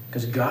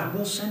 Because God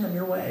will send them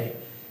your way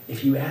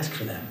if you ask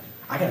for them.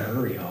 I got to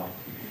hurry, y'all.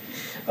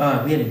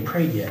 We hadn't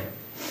prayed yet.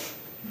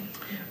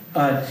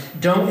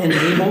 Don't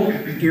enable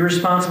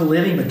irresponsible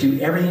living, but do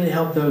everything to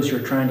help those who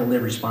are trying to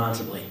live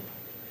responsibly.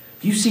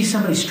 If you see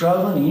somebody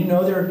struggling and you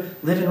know they're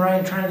living right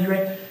and trying to do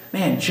right,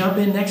 man, jump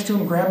in next to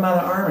them, grab them by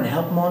the arm, and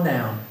help them on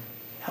down.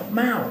 Help them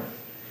out.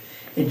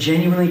 And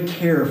genuinely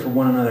care for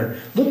one another.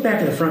 Look back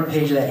at the front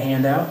page of that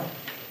handout.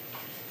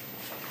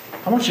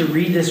 I want you to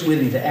read this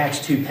with me, the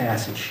Acts 2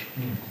 passage.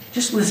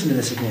 Just listen to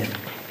this again.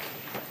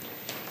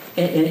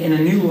 In a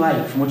new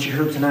light from what you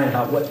heard tonight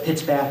about what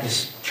Pitts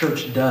Baptist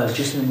Church does,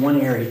 just in one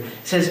area. It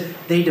says,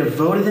 they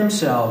devoted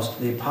themselves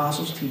to the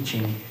apostles'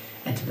 teaching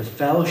and to the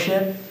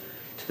fellowship,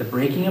 to the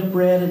breaking of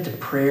bread and to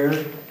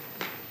prayer.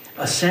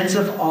 A sense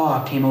of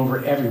awe came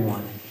over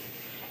everyone.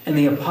 And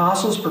the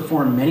apostles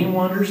performed many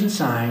wonders and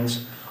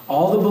signs.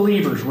 All the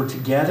believers were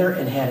together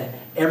and had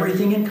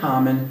everything in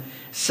common,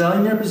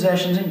 selling their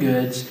possessions and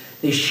goods.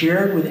 They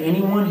shared with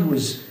anyone who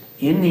was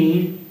in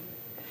need.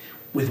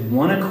 With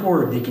one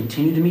accord, they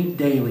continued to meet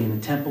daily in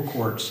the temple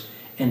courts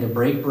and to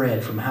break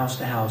bread from house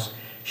to house,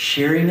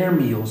 sharing their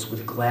meals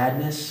with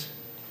gladness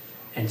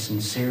and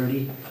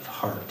sincerity of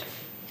heart.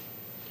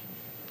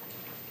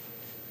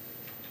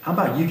 How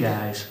about you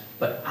guys?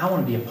 But I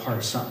want to be a part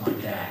of something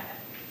like that.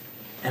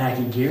 And I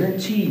can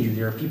guarantee you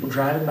there are people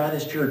driving by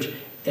this church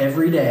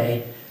every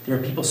day. There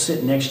are people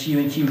sitting next to you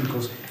in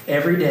cubicles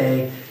every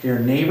day. There are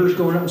neighbors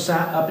going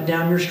up and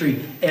down your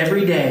street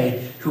every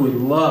day who would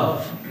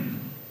love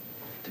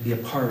to to be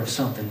a part of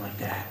something like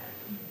that.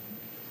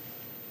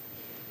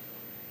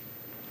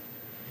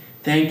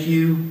 Thank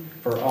you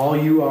for all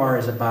you are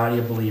as a body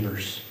of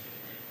believers.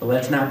 But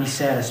let's not be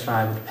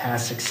satisfied with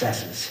past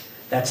successes.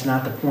 That's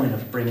not the point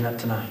of bringing up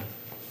tonight.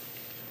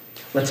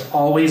 Let's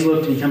always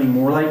look to becoming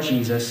more like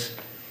Jesus.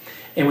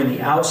 And when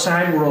the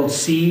outside world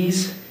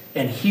sees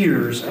and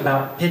hears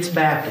about Pitts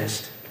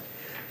Baptist,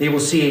 they will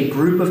see a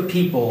group of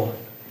people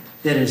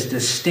that is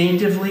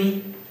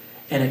distinctively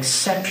and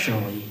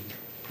exceptionally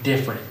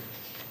different.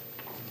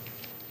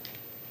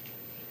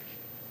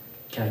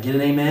 Can I get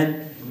an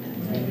amen?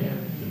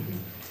 Amen.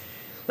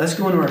 Let's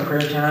go into our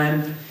prayer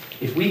time.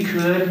 If we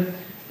could,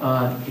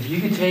 if you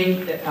could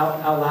take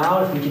out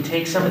loud, if we could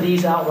take some of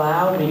these out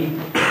loud, maybe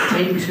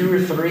take 2 or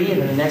 3,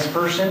 and then the next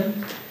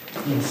person,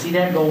 you can see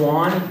that go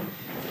on.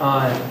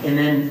 And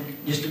then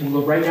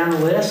we'll go right down the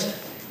list,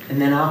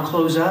 and then I'll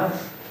close up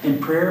in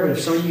prayer. But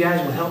if some of you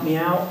guys will help me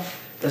out,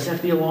 it doesn't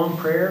have to be a long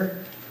prayer,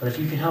 but if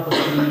you can help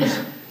us with these,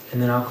 and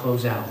then I'll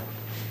close out.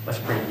 Let's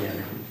pray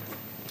together.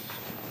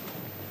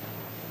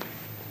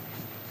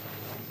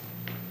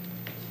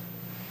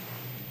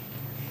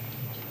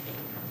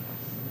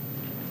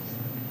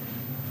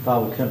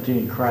 Father, we come to you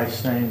in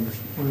Christ's name.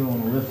 We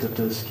want to lift up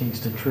this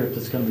Kingston trip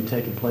that's going to be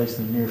taking place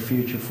in the near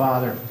future.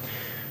 Father,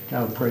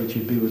 I would pray that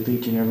you'd be with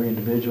each and every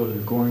individual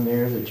who's going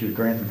there, that you would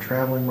grant them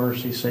traveling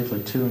mercy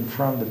safely to and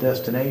from the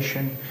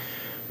destination.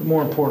 But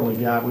more importantly,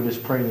 God, we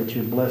just pray that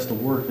you'd bless the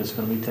work that's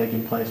going to be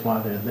taking place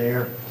while they're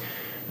there,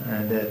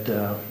 and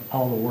that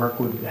all the work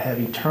would have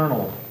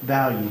eternal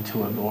value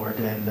to it, Lord,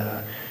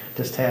 and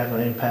just have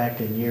an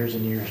impact in years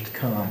and years to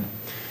come.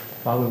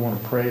 Father, we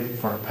want to pray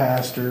for our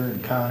pastor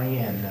and Connie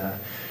and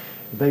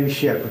Baby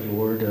Shepherd,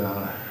 Lord,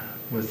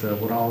 with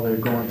what all they're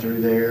going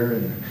through there,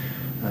 and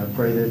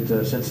pray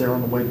that since they're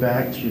on the way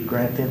back, you'd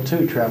grant them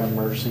too traveling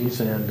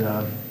mercies, and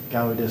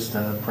God, we just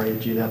pray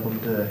that you'd help them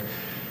to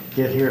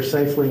get here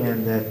safely,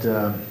 and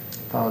that,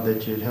 Father,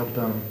 that you'd help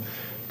them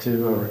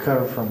to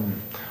recover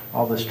from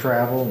all this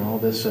travel and all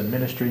this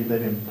ministry they've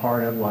been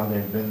part of while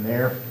they've been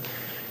there.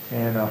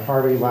 And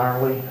Harvey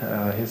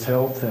Lowerly, his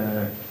health,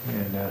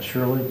 and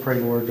Shirley,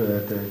 pray, Lord,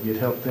 that you'd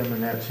help them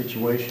in that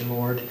situation,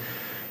 Lord.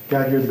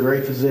 God, you're the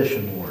great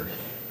physician, Lord.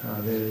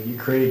 You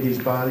created these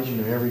bodies, you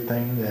know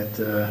everything,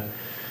 that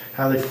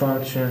how they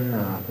function,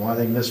 why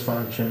they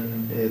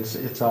misfunction.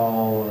 It's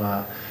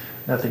all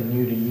nothing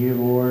new to you,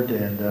 Lord.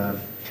 And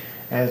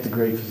as the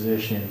great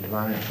physician,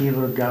 divine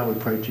healer, God, we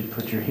pray that you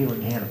put your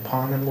healing hand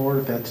upon them, Lord,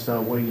 if that's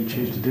the way you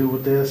choose to do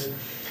with this.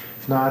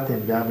 If not,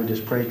 then God, we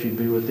just pray that you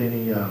be with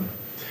any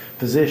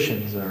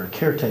physicians or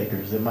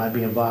caretakers that might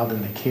be involved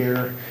in the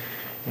care,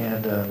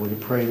 and we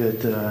pray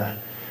that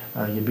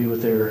you be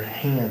with their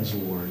hands,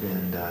 Lord,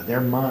 and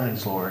their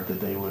minds, Lord, that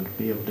they would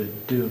be able to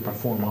do and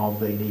perform all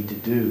they need to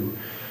do,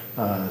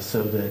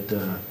 so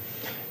that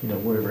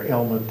whatever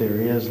ailment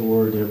there is,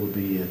 Lord, it would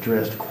be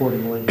addressed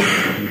accordingly,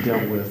 and be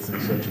dealt with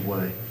in such a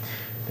way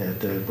that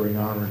bring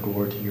honor and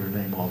glory to your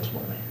name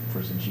ultimately. For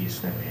it's in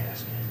Jesus' name we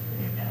ask.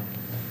 Amen.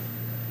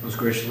 Most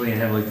graciously and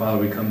Heavenly Father,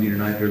 we come to you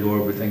tonight, dear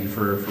Lord. We thank you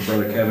for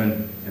Brother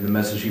Kevin and the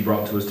message he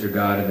brought to us, dear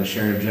God, and the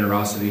sharing of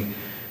generosity.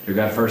 Dear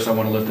God, first I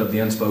want to lift up the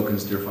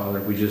unspokens, dear Father.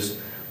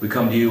 We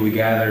come to you, we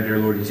gather, dear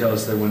Lord. You tell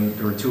us that when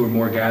there are 2 or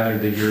more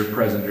gathered, that you're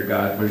present, dear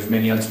God. There's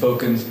many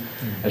unspokens.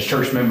 As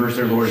church members,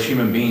 dear Lord, as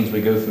human beings,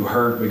 we go through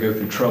hurt, we go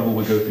through trouble,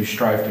 we go through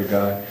strife, dear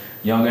God.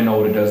 Young and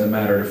old, it doesn't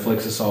matter. It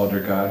afflicts us all,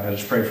 dear God. I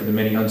just pray for the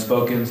many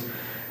unspokens.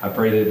 I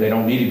pray that they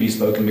don't need to be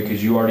spoken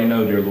because you already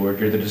know, dear Lord.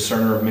 You're the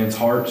discerner of men's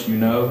hearts. You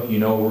know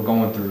what we're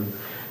going through.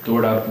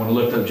 Lord, I want to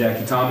lift up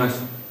Jackie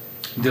Thomas,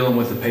 dealing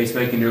with the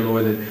pacemaking, dear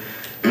Lord, that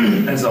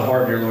as a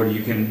heart, dear Lord,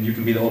 you can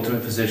be the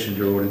ultimate physician,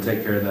 dear Lord, and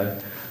take care of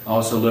that. I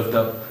also lift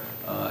up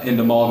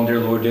Inda Malden,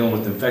 dear Lord, dealing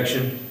with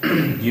infection.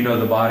 You know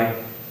the body.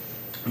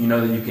 You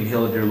know that you can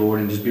heal it, dear Lord,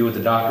 and just be with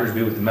the doctors,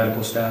 be with the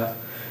medical staff.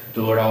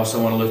 Dear Lord, I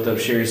also want to lift up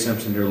Sherry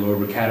Simpson, dear Lord,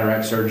 with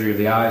cataract surgery of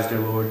the eyes, dear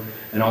Lord,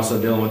 and also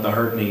dealing with the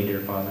hurt knee, dear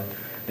Father.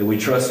 That we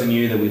trust in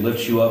you, that we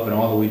lift you up in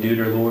all that we do,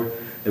 dear Lord,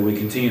 that we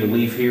continue to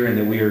leave here, and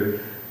that we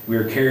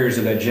are carriers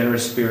of that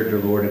generous spirit, dear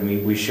Lord,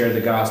 and we share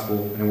the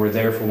gospel, and we're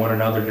there for one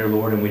another, dear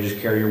Lord, and we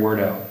just carry your word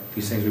out.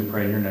 These things we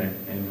pray in your name.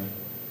 Amen.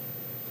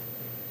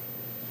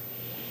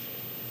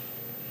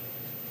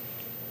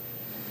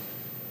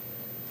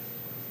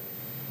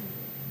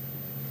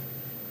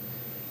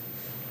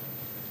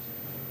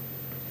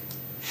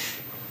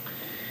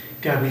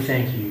 God, we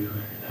thank you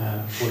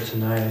for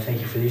tonight. I thank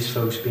you for these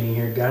folks being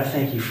here. God, I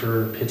thank you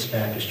for Pitts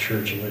Baptist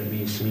Church and what it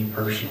means to me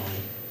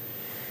personally.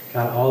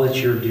 God, all that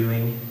you're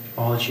doing,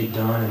 all that you've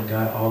done, and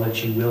God, all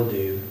that you will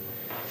do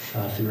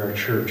through our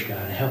church,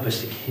 God. Help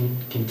us to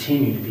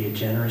continue to be a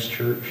generous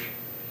church,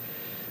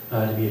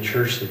 to be a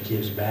church that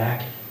gives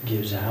back,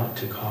 gives out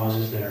to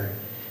causes that are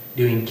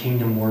doing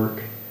kingdom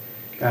work.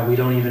 God, we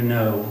don't even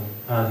know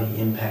the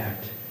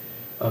impact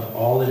of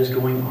all that is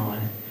going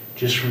on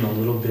just from the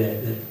little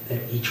bit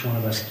that each one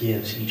of us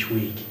gives each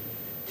week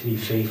to be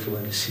faithful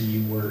and to see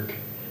you work.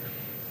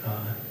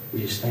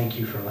 We just thank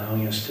you for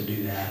allowing us to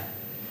do that.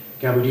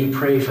 God, we do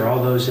pray for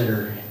all those that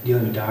are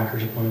dealing with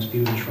doctor's appointments.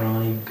 Be with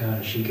Shirani, God,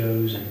 as she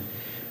goes, and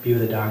be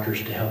with the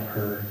doctors to help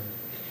her.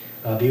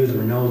 Be with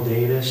Renald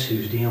Davis,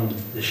 who's dealing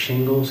with the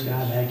shingles.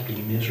 God, that can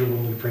be miserable.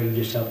 We pray you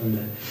just help him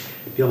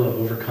to be able to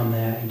overcome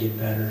that and get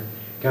better.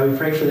 God, we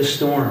pray for the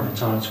storm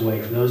that's on its way.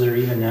 For those that are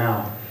even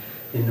now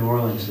in New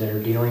Orleans that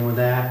are dealing with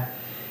that,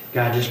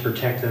 God, just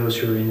protect those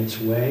who are in its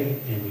way,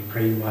 and we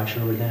pray you watch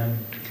over them.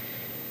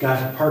 God,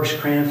 for Parks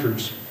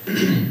Cranford's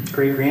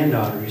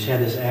great-granddaughter who's had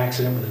this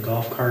accident with a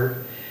golf cart,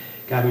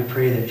 God, we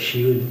pray that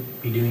she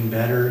would be doing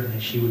better and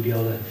that she would be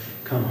able to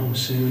come home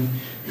soon.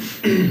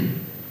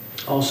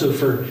 Also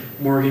for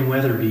Morgan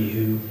Weatherby,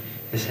 who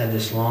has had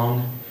this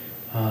long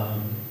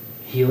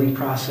healing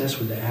process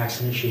with the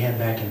accident she had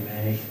back in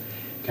May.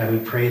 God, we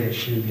pray that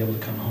she would be able to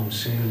come home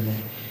soon and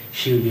that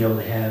she would be able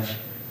to have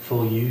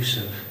full use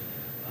of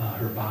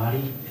her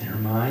body and her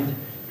mind.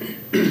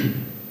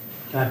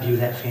 God, be with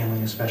that family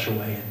in a special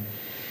way. And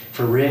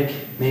for Rick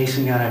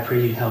Mason, God, I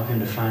pray you'd help him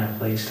to find a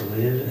place to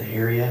live in the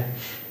area,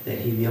 that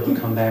he'd be able to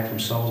come back from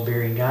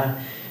Salisbury. And God,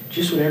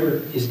 just whatever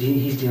he's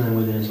dealing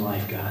with in his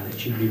life, God,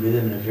 that you'd be with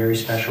him in a very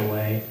special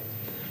way,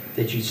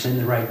 that you'd send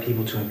the right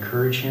people to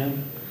encourage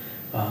him,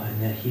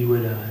 and that he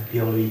would be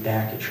able to be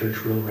back at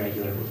church real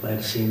regular. We're glad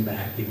to see him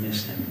back. We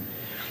missed him.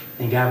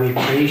 And God, we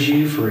praise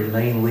you for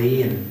Elaine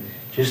Lee and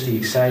just the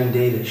exciting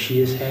day that she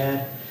has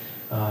had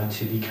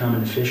to become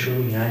an official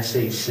United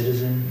States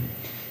citizen.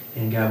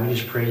 And God, we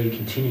just pray you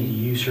continue to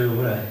use her.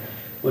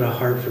 What a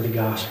heart for the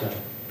gospel,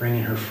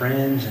 bringing her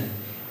friends and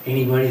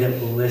anybody that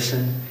will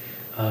listen,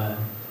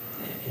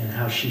 and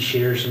how she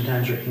shares.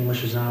 Sometimes her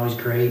English is not always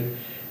great,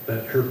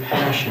 but her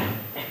passion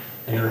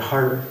and her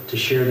heart to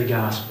share the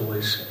gospel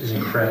is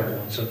incredible.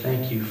 And so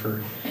thank you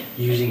for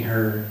using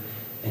her,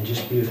 and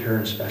just be with her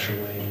in a special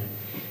way. And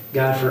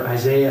God, for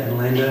Isaiah and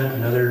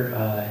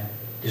Linda,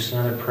 just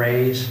another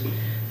praise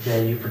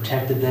that you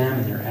protected them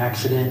in their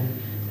accident,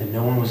 that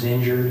no one was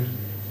injured,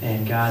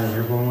 and God, that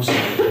everyone was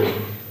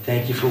safe.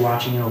 Thank you for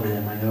watching over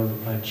them. I know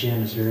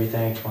Jim is very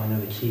thankful. I know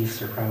the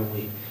Keiths are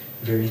probably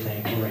very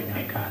thankful right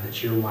now, God,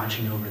 that you're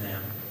watching over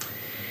them.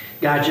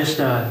 God, just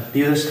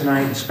be with us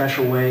tonight in a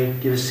special way.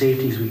 Give us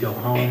safety as we go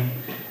home.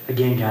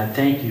 Again, God,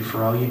 thank you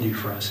for all you do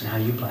for us and how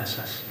you bless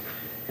us.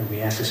 And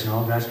we ask this in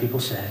all God's people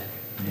said.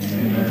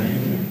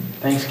 Amen.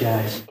 Thanks,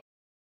 guys.